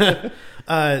 Well,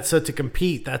 yeah. So to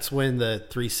compete, that's when the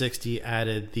 360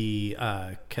 added the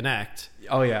Kinect.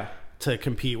 Oh yeah. To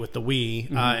compete with the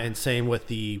Wii, and same with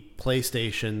the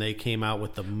PlayStation, they came out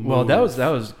with the Move. Well, that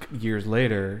was years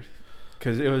later,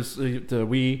 because it was the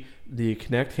Wii, the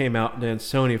Kinect came out, and then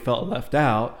Sony felt left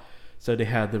out. So they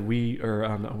had the Wii, or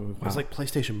it was like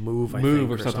PlayStation Move, I think,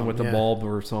 or something with the bulb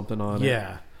or something on it.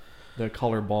 Yeah, the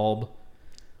color bulb.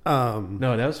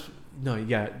 That's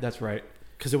right.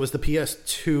 Because it was the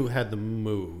PS2 had the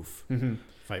Move,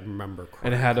 if I remember correctly,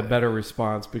 and it had a better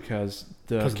response because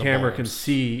the camera can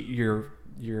see your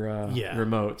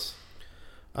remotes.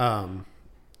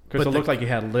 Because it looked like you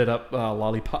had lit up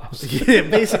lollipops. Yeah,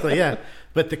 basically, yeah.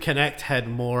 But the Kinect had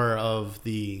more of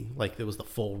the, like, it was the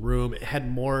full room.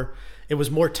 It was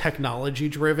more technology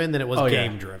driven than it was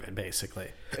game driven,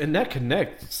 basically. And that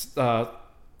Kinect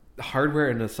hardware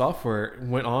and the software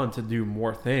went on to do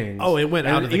more things. Oh, it went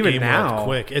out of the game world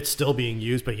quick. It's still being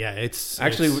used, but yeah, it's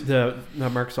actually the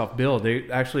Microsoft build. They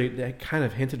kind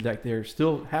of hinted that they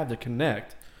still have the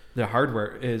Kinect. The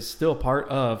hardware is still part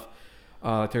of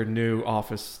their new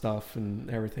Office stuff and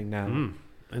everything now.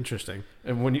 Interesting.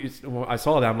 And when I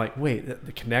saw that, I'm like, wait,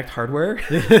 the Kinect hardware?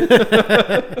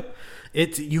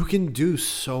 You can do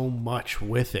so much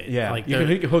with it. Yeah, like you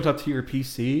can hook up to your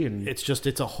PC, and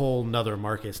it's a whole nother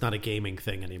market. It's not a gaming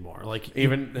thing anymore. Like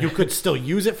even you could still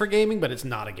use it for gaming, but it's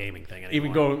not a gaming thing anymore.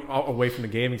 Even going away from the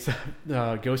gaming side,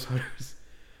 Ghost Hunters,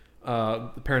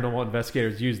 the paranormal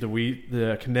investigators use the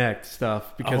Kinect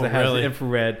stuff because it has the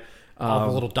infrared. All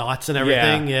the little dots and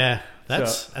everything. Yeah.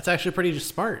 That's actually pretty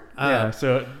smart.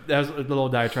 So that was a little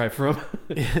diatribe from.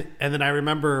 And then I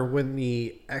remember when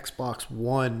the Xbox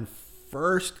One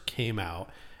first came out,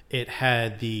 it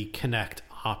had the Kinect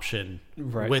option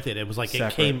with it. It was like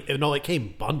separate. it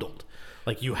came bundled.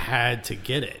 Like you had to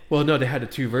get it. Well, no, they had the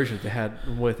two versions. They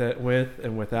had with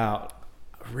and without.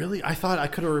 Really? I thought I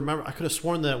could have remember. I could have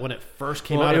sworn that when it first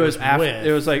came Well, out, it was after. with.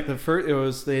 It was like the first. It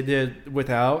was they did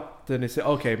without. Then they said,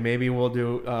 okay, maybe we'll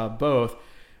do both.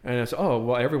 And it's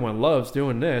everyone loves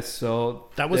doing this. So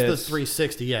that was the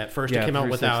 360. Yeah, at first it came out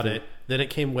without it. Then it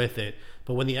came with it.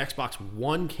 But when the Xbox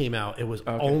One came out, it was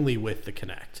only with the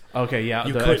Kinect. Okay, yeah,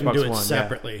 you couldn't Xbox do it One,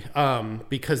 separately,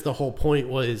 because the whole point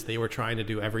was they were trying to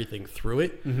do everything through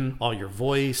it, all your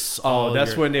voice.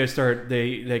 That's when they started.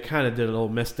 They kind of did a little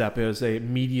misstep. It was a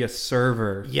media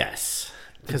server. Yes,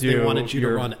 because they wanted you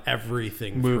to run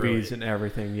everything, movies and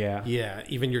everything. Yeah, yeah,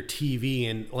 even your TV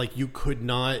and like you could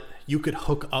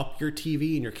hook up your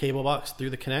TV and your cable box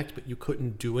through the Kinect, but you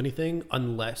couldn't do anything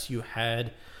unless you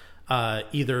had.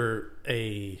 Either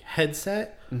a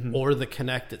headset or the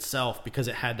Kinect itself, because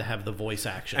it had to have the voice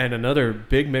action. And another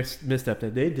big misstep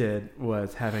that they did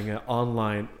was having an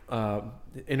online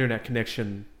internet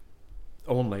connection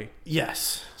only.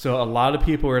 Yes. So a lot of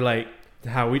people were like,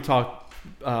 how we talked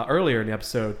earlier in the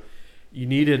episode, you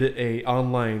needed a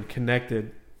online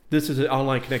connected. This is an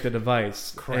online connected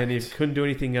device, correct. And you couldn't do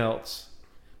anything else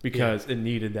because it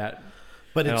needed that.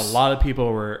 But a lot of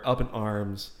people were up in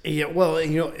arms. Yeah, well,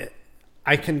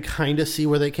 I can kind of see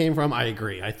where they came from. I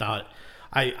agree. I thought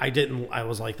I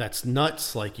was like, that's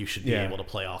nuts. Like, you should be able to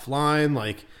play offline.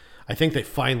 Like, I think they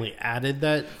finally added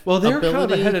that. Well, they were kind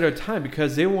of ahead of their time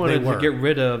because they wanted to get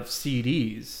rid of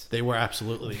CDs. They were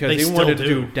absolutely, because they wanted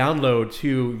to download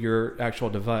to your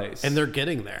actual device, and they're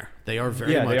getting there. They are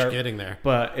very much getting there.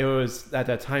 But it was at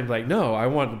that time like, no, I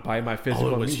want to buy my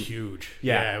physical. It was media. huge.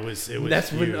 Yeah, it was. That's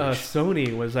huge. when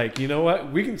Sony was like, you know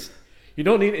what, we can. You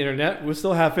don't need internet. We'll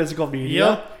still have physical media.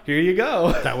 Yep. Here you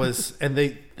go. That was, and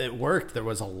it worked. There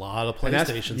was a lot of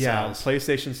PlayStation sales. Yeah,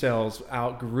 PlayStation sales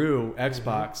outgrew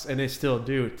Xbox, and they still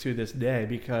do to this day,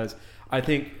 because I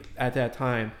think at that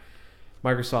time,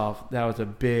 Microsoft, that was a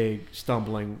big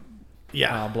stumbling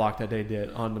block that they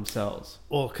did on themselves.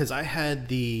 Well, because I had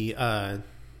the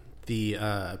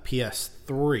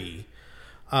PS3,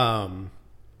 and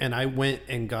I went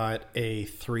and got a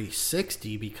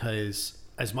 360 because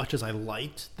as much as I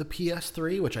liked the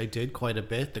PS3, which I did quite a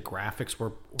bit, the graphics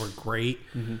were great.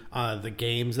 The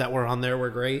games that were on there were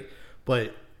great.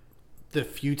 But the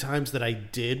few times that I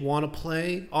did want to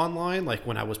play online, like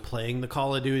when I was playing the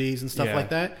Call of Duties and stuff like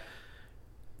that,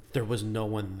 there was no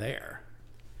one there.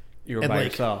 You were by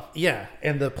yourself. Yeah.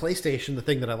 And the PlayStation, the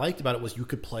thing that I liked about it was you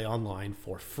could play online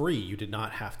for free. You did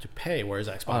not have to pay, whereas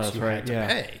Xbox you had to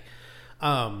pay.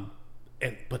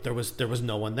 But there was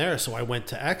no one there, so I went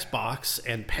to Xbox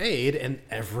and paid, and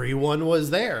everyone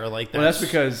was there. Like, that's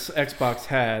because Xbox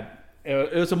had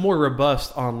it was a more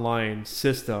robust online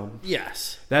system.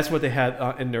 Yes, that's what they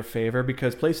had in their favor,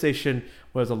 because PlayStation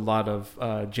was a lot of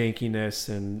jankiness,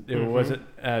 and it wasn't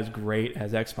as great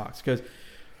as Xbox, because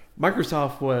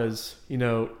Microsoft was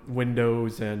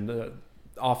Windows and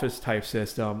Office type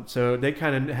system, so they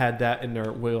kind of had that in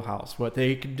their wheelhouse. What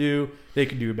they could do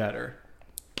better.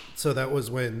 So that was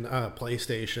when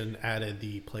PlayStation added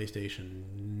the PlayStation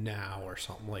Now or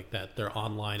something like that. Their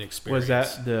online experience. Was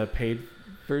that the paid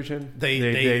version?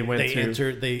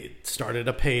 They started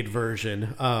a paid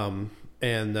version,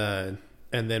 and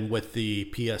then with the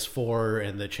PS4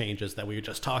 and the changes that we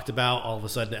just talked about, all of a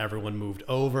sudden everyone moved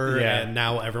over, and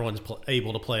now everyone's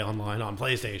able to play online on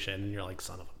PlayStation. And you're like,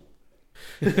 son of a.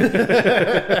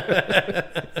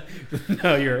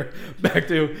 No, you're back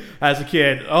to as a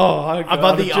kid. I'm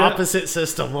on the opposite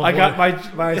system. I got my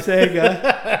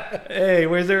Sega. Hey,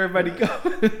 where's everybody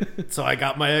going? So I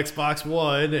got my Xbox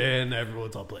One, and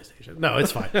everyone's on PlayStation. No,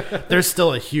 it's fine. There's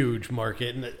still a huge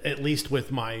market, and at least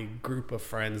with my group of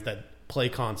friends that play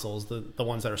consoles, the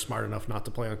ones that are smart enough not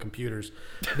to play on computers,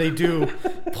 they do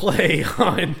play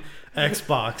on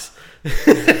Xbox.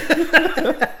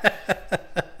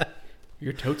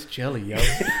 You're totes jelly, yo.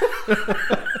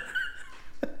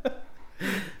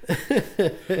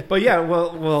 But yeah,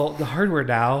 well, the hardware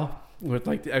now with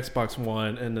like the Xbox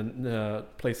One and the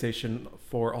PlayStation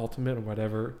 4 Ultimate or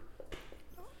whatever.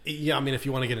 Yeah, I mean, if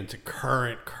you want to get into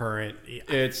current,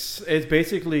 it's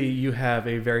basically you have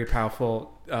a very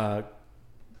powerful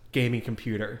gaming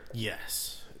computer.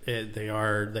 Yes, they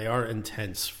are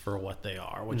intense for what they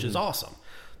are, which is awesome.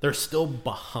 They're still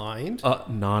behind.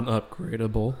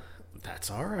 Non-upgradable.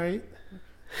 That's all right.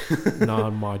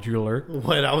 Non-modular.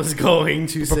 What I was going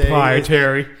to say,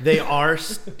 proprietary. They are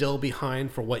still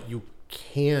behind for what you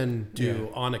can do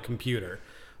on a computer.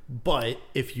 But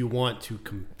if you want to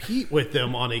compete with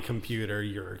them on a computer,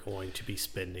 you're going to be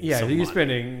spending some money.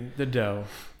 Spending the dough.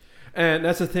 And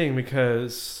that's the thing,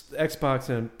 because Xbox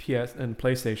and PS and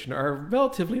PlayStation are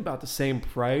relatively about the same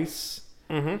price.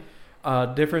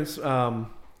 Difference.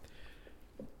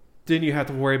 then you have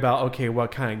to worry about, okay,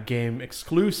 what kind of game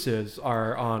exclusives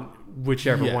are on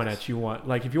whichever one that you want.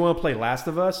 Like, if you want to play Last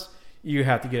of Us, you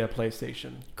have to get a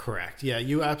PlayStation. Correct. Yeah,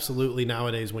 you absolutely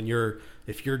nowadays,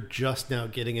 if you're just now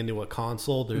getting into a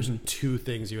console, there's two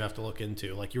things you have to look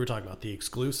into. Like you were talking about, the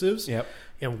exclusives,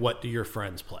 and what do your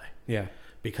friends play? Yeah.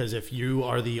 Because if you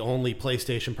are the only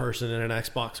PlayStation person in an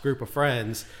Xbox group of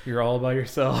friends, you're all by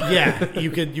yourself. Yeah,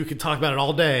 you could talk about it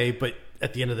all day, but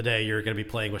at the end of the day, you're going to be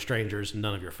playing with strangers,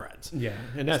 none of your friends. Yeah,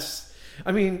 and it's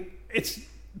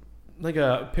like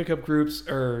pickup groups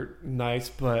are nice,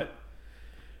 but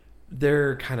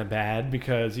they're kind of bad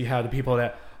because you have the people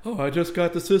that, I just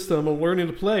got the system, I'm learning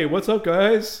to play. What's up,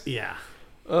 guys? Yeah.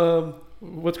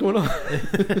 What's going on?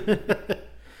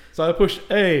 So I push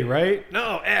A, right?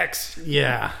 No, X.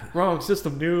 Yeah. Wrong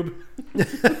system, noob.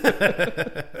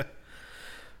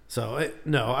 So,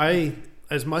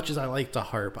 as much as I like to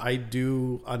harp, I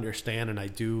do understand and I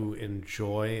do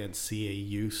enjoy and see a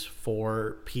use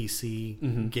for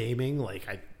PC gaming. Like,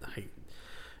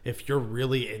 if you're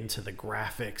really into the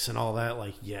graphics and all that,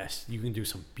 like, yes, you can do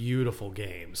some beautiful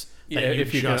games that you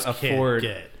if you just can can't afford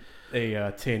get a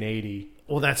 1080.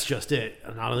 Well, that's just it.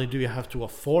 Not only do you have to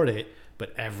afford it,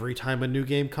 but every time a new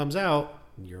game comes out,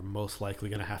 you're most likely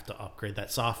going to have to upgrade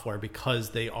that software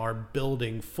because they are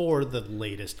building for the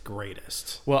latest,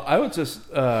 greatest. Well, I would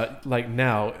just, I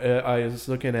was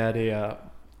looking at a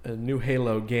new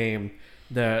Halo game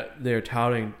that they're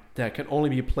touting that can only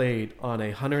be played on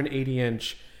a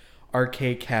 180-inch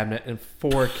arcade cabinet in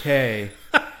 4K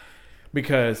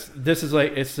because this is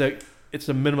like, it's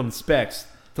the minimum specs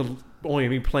to only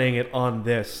be playing it on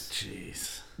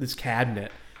this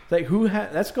cabinet. Like,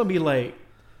 that's going to be like...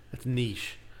 That's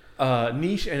niche.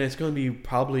 Niche, and it's going to be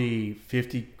probably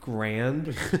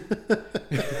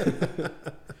 $50,000.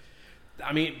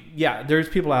 I mean, yeah, there's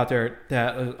people out there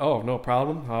that, no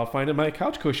problem. I'll find it in my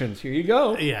couch cushions. Here you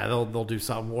go. Yeah, they'll do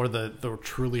something. Or the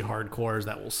truly hardcores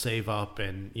that will save up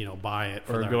and, buy it.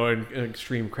 Or go in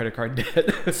extreme credit card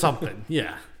debt. Something,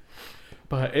 yeah.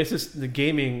 But it's just the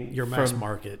gaming... Your mass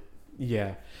market.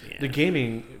 Yeah. The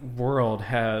gaming world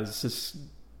has just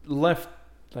left,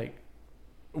 like,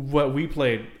 what we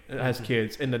played as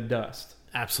kids in the dust.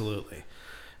 Absolutely.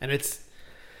 And it's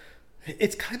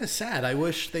kind of sad. I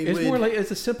wish they would... It's more like, it's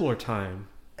a simpler time.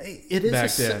 It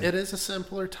is a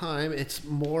simpler time. It's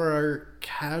more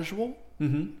casual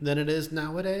than it is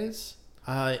nowadays.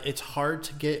 It's hard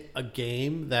to get a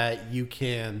game that you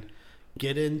can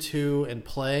get into and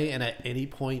play and at any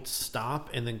point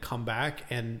stop and then come back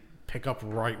and pick up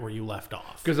right where you left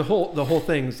off. Because the whole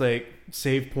thing's like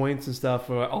save points and stuff.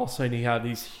 All of a sudden you have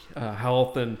these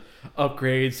health and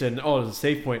upgrades and there's a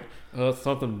save point.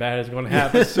 Something bad is going to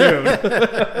happen soon.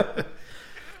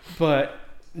 But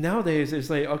nowadays it's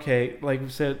like, okay, like we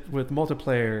said with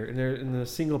multiplayer and in the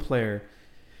single player,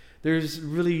 there's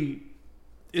really,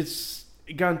 it's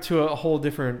gotten to a whole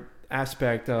different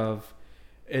aspect of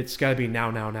it's got to be now.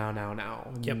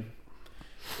 And yep.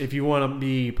 If you want to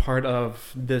be part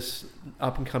of this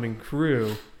up and coming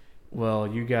crew, well,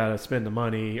 you got to spend the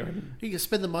money. You can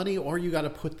spend the money, or you got to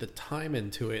put the time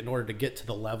into it in order to get to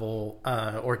the level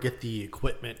or get the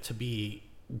equipment to be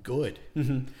good.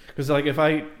 Because like if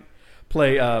I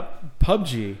play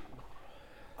PUBG,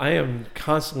 I am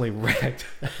constantly wrecked.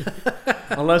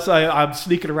 Unless I'm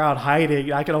sneaking around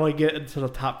hiding, I can only get into the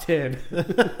top 10.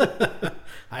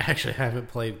 I actually haven't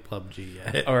played PUBG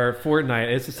yet. Or Fortnite,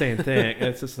 it's the same thing.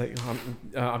 It's just like,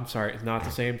 I'm sorry, it's not the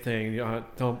same thing.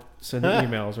 Don't send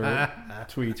emails or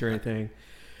tweets or anything.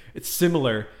 It's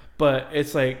similar, but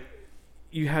it's like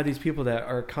you have these people that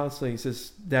are constantly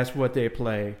that's what they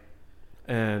play,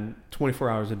 and 24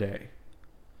 hours a day.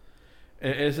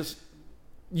 And it's just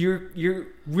you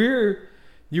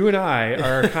and I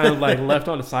are kind of like left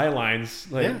on the sidelines,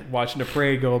 like watching the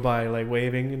parade go by, like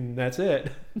waving, and that's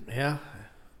it. Yeah.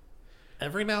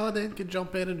 Every now and then can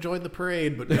jump in and join the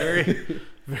parade, but very,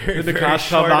 very, the very cops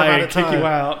come short by amount and of kick time. you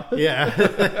out. Yeah.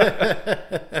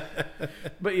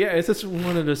 But yeah, it's just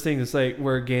one of those things. It's like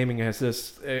where gaming has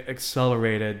just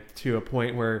accelerated to a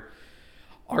point where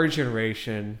our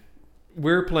generation,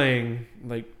 we're playing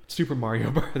like Super Mario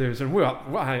Brothers, and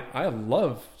I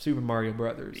love Super Mario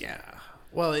Brothers. Yeah.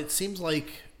 Well, it seems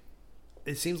like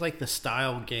the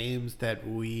style games that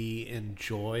we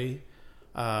enjoy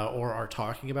or are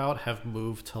talking about have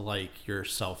moved to like your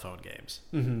cell phone games.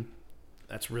 Mm-hmm.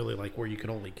 That's really like where you can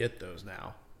only get those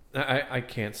now. I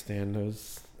can't stand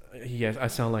those. Yes, I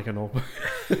sound like an old.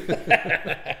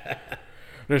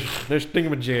 There's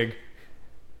thingamajig.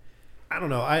 I don't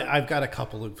know. I've got a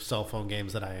couple of cell phone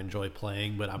games that I enjoy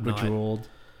playing, but I'm Bejeweled.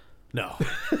 not.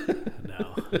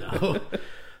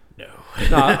 No.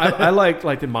 No, I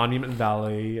like the Monument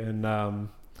Valley and a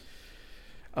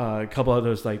couple of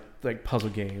those like puzzle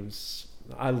games.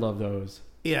 I love those.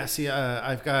 Yeah, see,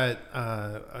 I've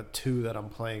got two that I'm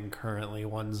playing currently.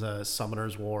 One's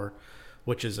Summoner's War,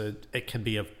 which is it can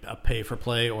be a pay for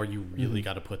play, or you really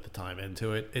got to put the time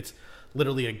into it. It's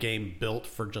literally a game built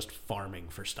for just farming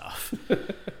for stuff.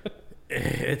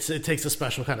 It takes a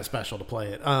special kind of special to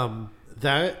play it.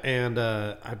 That and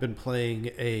I've been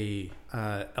playing a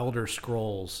Elder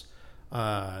Scrolls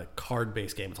card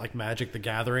based game. It's like Magic the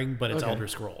Gathering, but it's Elder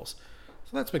Scrolls.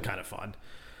 So that's been kind of fun.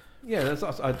 Yeah, that's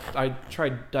awesome. I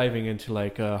tried diving into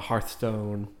like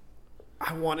Hearthstone.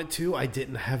 I wanted to. I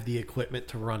didn't have the equipment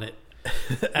to run it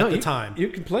at the time. You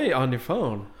can play it on your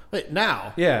phone. Wait,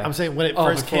 now? Yeah. I'm saying when it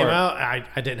first came out, I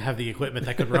didn't have the equipment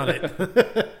that could run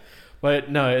it.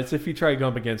 But no, it's if you try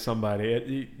going up against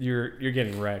somebody, you're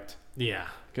getting wrecked. Yeah.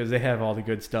 Because they have all the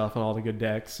good stuff and all the good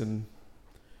decks, and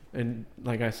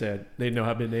like I said, they've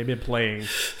been playing.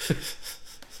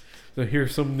 So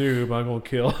here's some noob I'm gonna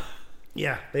kill.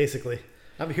 Yeah, basically.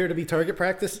 I'm here to be target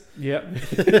practice. Yep.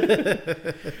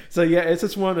 So yeah, it's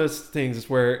just one of those things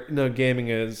where gaming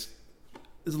has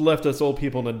left us old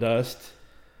people in the dust.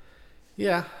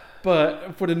 Yeah.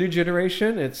 But for the new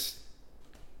generation, it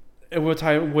will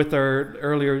tie with our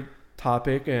earlier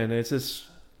topic, and it's just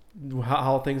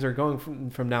how things are going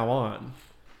from now on.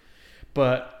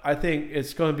 But I think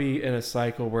it's going to be in a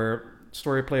cycle where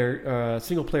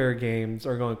single player games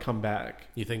are going to come back.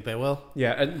 You think they will?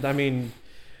 Yeah, and I mean,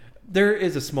 there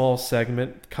is a small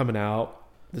segment coming out,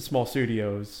 the small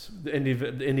studios, the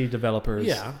indie developers.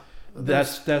 Yeah,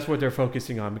 that's what they're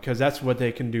focusing on because that's what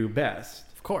they can do best.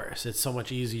 Of course, it's so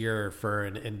much easier for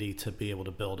an indie to be able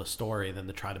to build a story than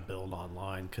to try to build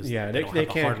online because they don't have the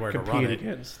can't hardware compete to run it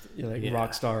against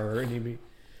Rockstar or any.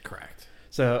 Correct.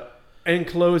 So, in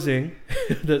closing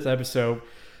this episode,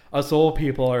 us old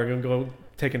people are going to go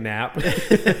take a nap.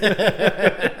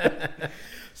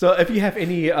 So if you have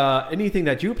anything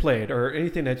that you played or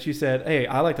anything that you said, hey,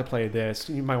 I like to play this,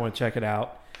 you might want to check it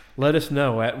out. Let us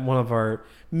know at one of our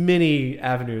many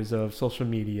avenues of social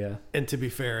media. And to be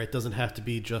fair, it doesn't have to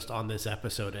be just on this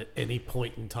episode. At any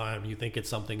point in time you think it's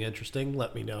something interesting,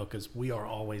 let me know because we are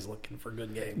always looking for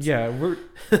good games. Yeah,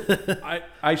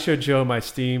 I showed Joe my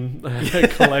Steam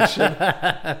collection.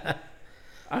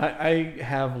 I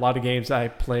have a lot of games I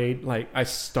played. Like I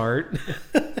start,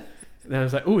 and I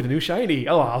was like, "Ooh, the new shiny!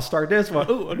 Oh, I'll start this one.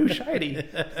 Ooh, a new shiny!"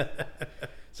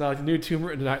 So like the new Tomb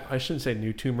Raider. I shouldn't say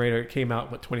new Tomb Raider. It came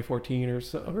out 2014 or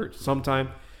sometime.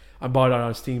 I bought it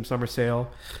on a Steam summer sale.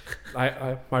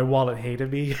 My wallet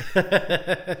hated me.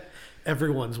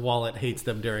 Everyone's wallet hates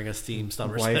them during a Steam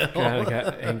summer sale. Wife kind of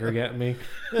got angry at me.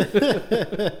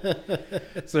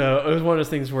 So it was one of those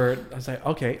things where I was like,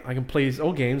 okay, I can play these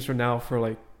old games for now for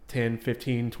like $10,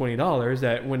 $15, $20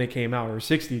 that when they came out were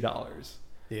 $60.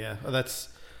 Yeah, that's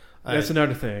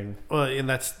another thing. Well, and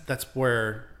that's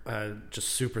where just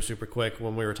super quick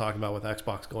when we were talking about with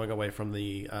Xbox going away from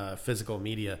the physical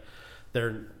media,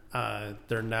 they're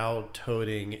now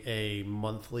toting a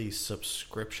monthly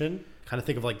subscription. Kind of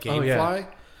think of like GameFly,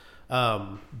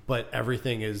 but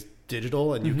everything is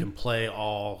digital, and you can play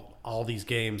all these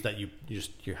games that you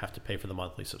have to pay for the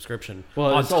monthly subscription.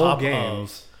 Well, it's old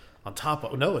games.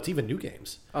 No, it's even new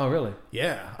games. Oh, really?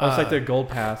 Yeah. It's like their Gold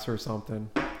Pass or something.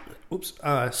 Oops.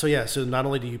 So not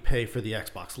only do you pay for the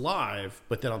Xbox Live,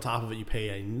 but then on top of it, you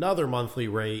pay another monthly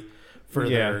rate for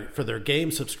their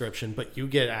game subscription, but you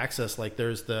get access. Like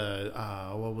there's the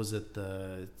what was it,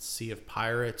 the Sea of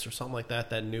Pirates or something like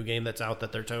that new game that's out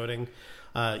that they're toting.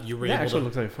 Actually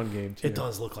looks like a fun game too. It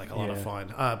does look like a lot of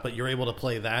fun. But you're able to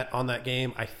play that on that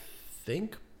game. I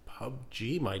think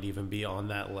PUBG might even be on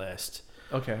that list.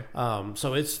 Okay.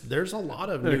 So there's a lot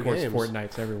of new games. Of course,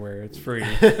 Fortnite's everywhere. It's free.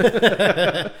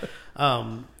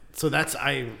 So that's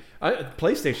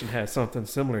PlayStation has something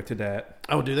similar to that.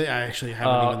 Oh, do they? I actually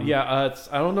haven't.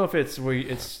 I don't know if it's where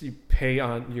you pay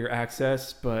on your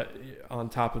access, but on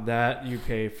top of that, you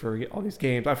pay for all these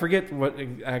games. I forget what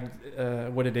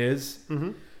it is,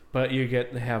 but you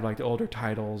get to have like the older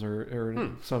titles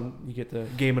or some. You get the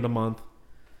game of the month.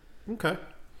 Okay.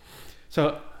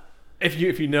 So if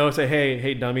you know, say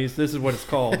hey dummies, this is what it's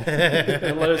called,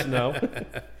 and let us know.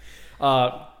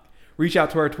 Reach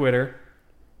out to our Twitter.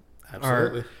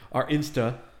 Absolutely. Our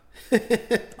Insta.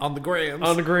 On the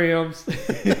grams.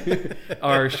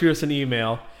 Or shoot us an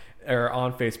email or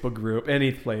on Facebook group,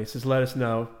 any place. Just let us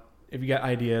know if you got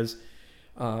ideas,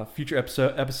 future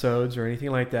episodes or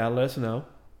anything like that. Let us know.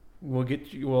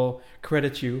 We'll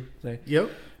credit you. Say, yep.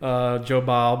 Joe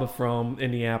Bob from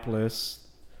Indianapolis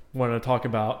wanted to talk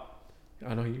about.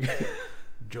 I know you.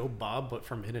 Joe Bob, but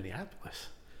from Indianapolis.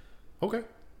 Okay.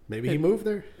 Maybe he moved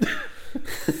there.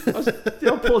 I'm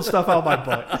still pulling stuff out of my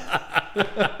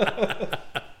butt.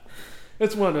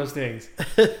 It's one of those things.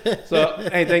 So,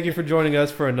 hey, thank you for joining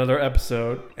us for another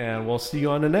episode, and we'll see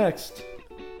you on the next.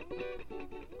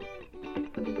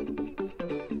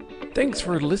 Thanks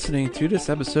for listening to this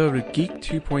episode of Geek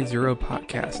 2.0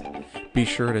 Podcast. Be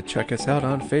sure to check us out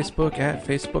on Facebook at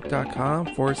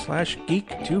facebook.com/Geek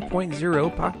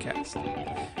 2.0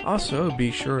 Podcast. Also,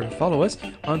 be sure to follow us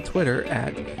on Twitter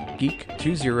at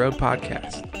Geek20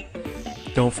 Podcast.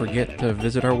 Don't forget to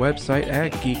visit our website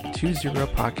at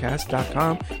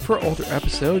geek20podcast.com for older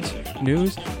episodes,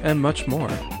 news, and much more.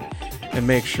 And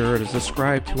make sure to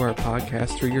subscribe to our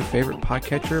podcast through your favorite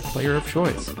podcatcher player of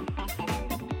choice.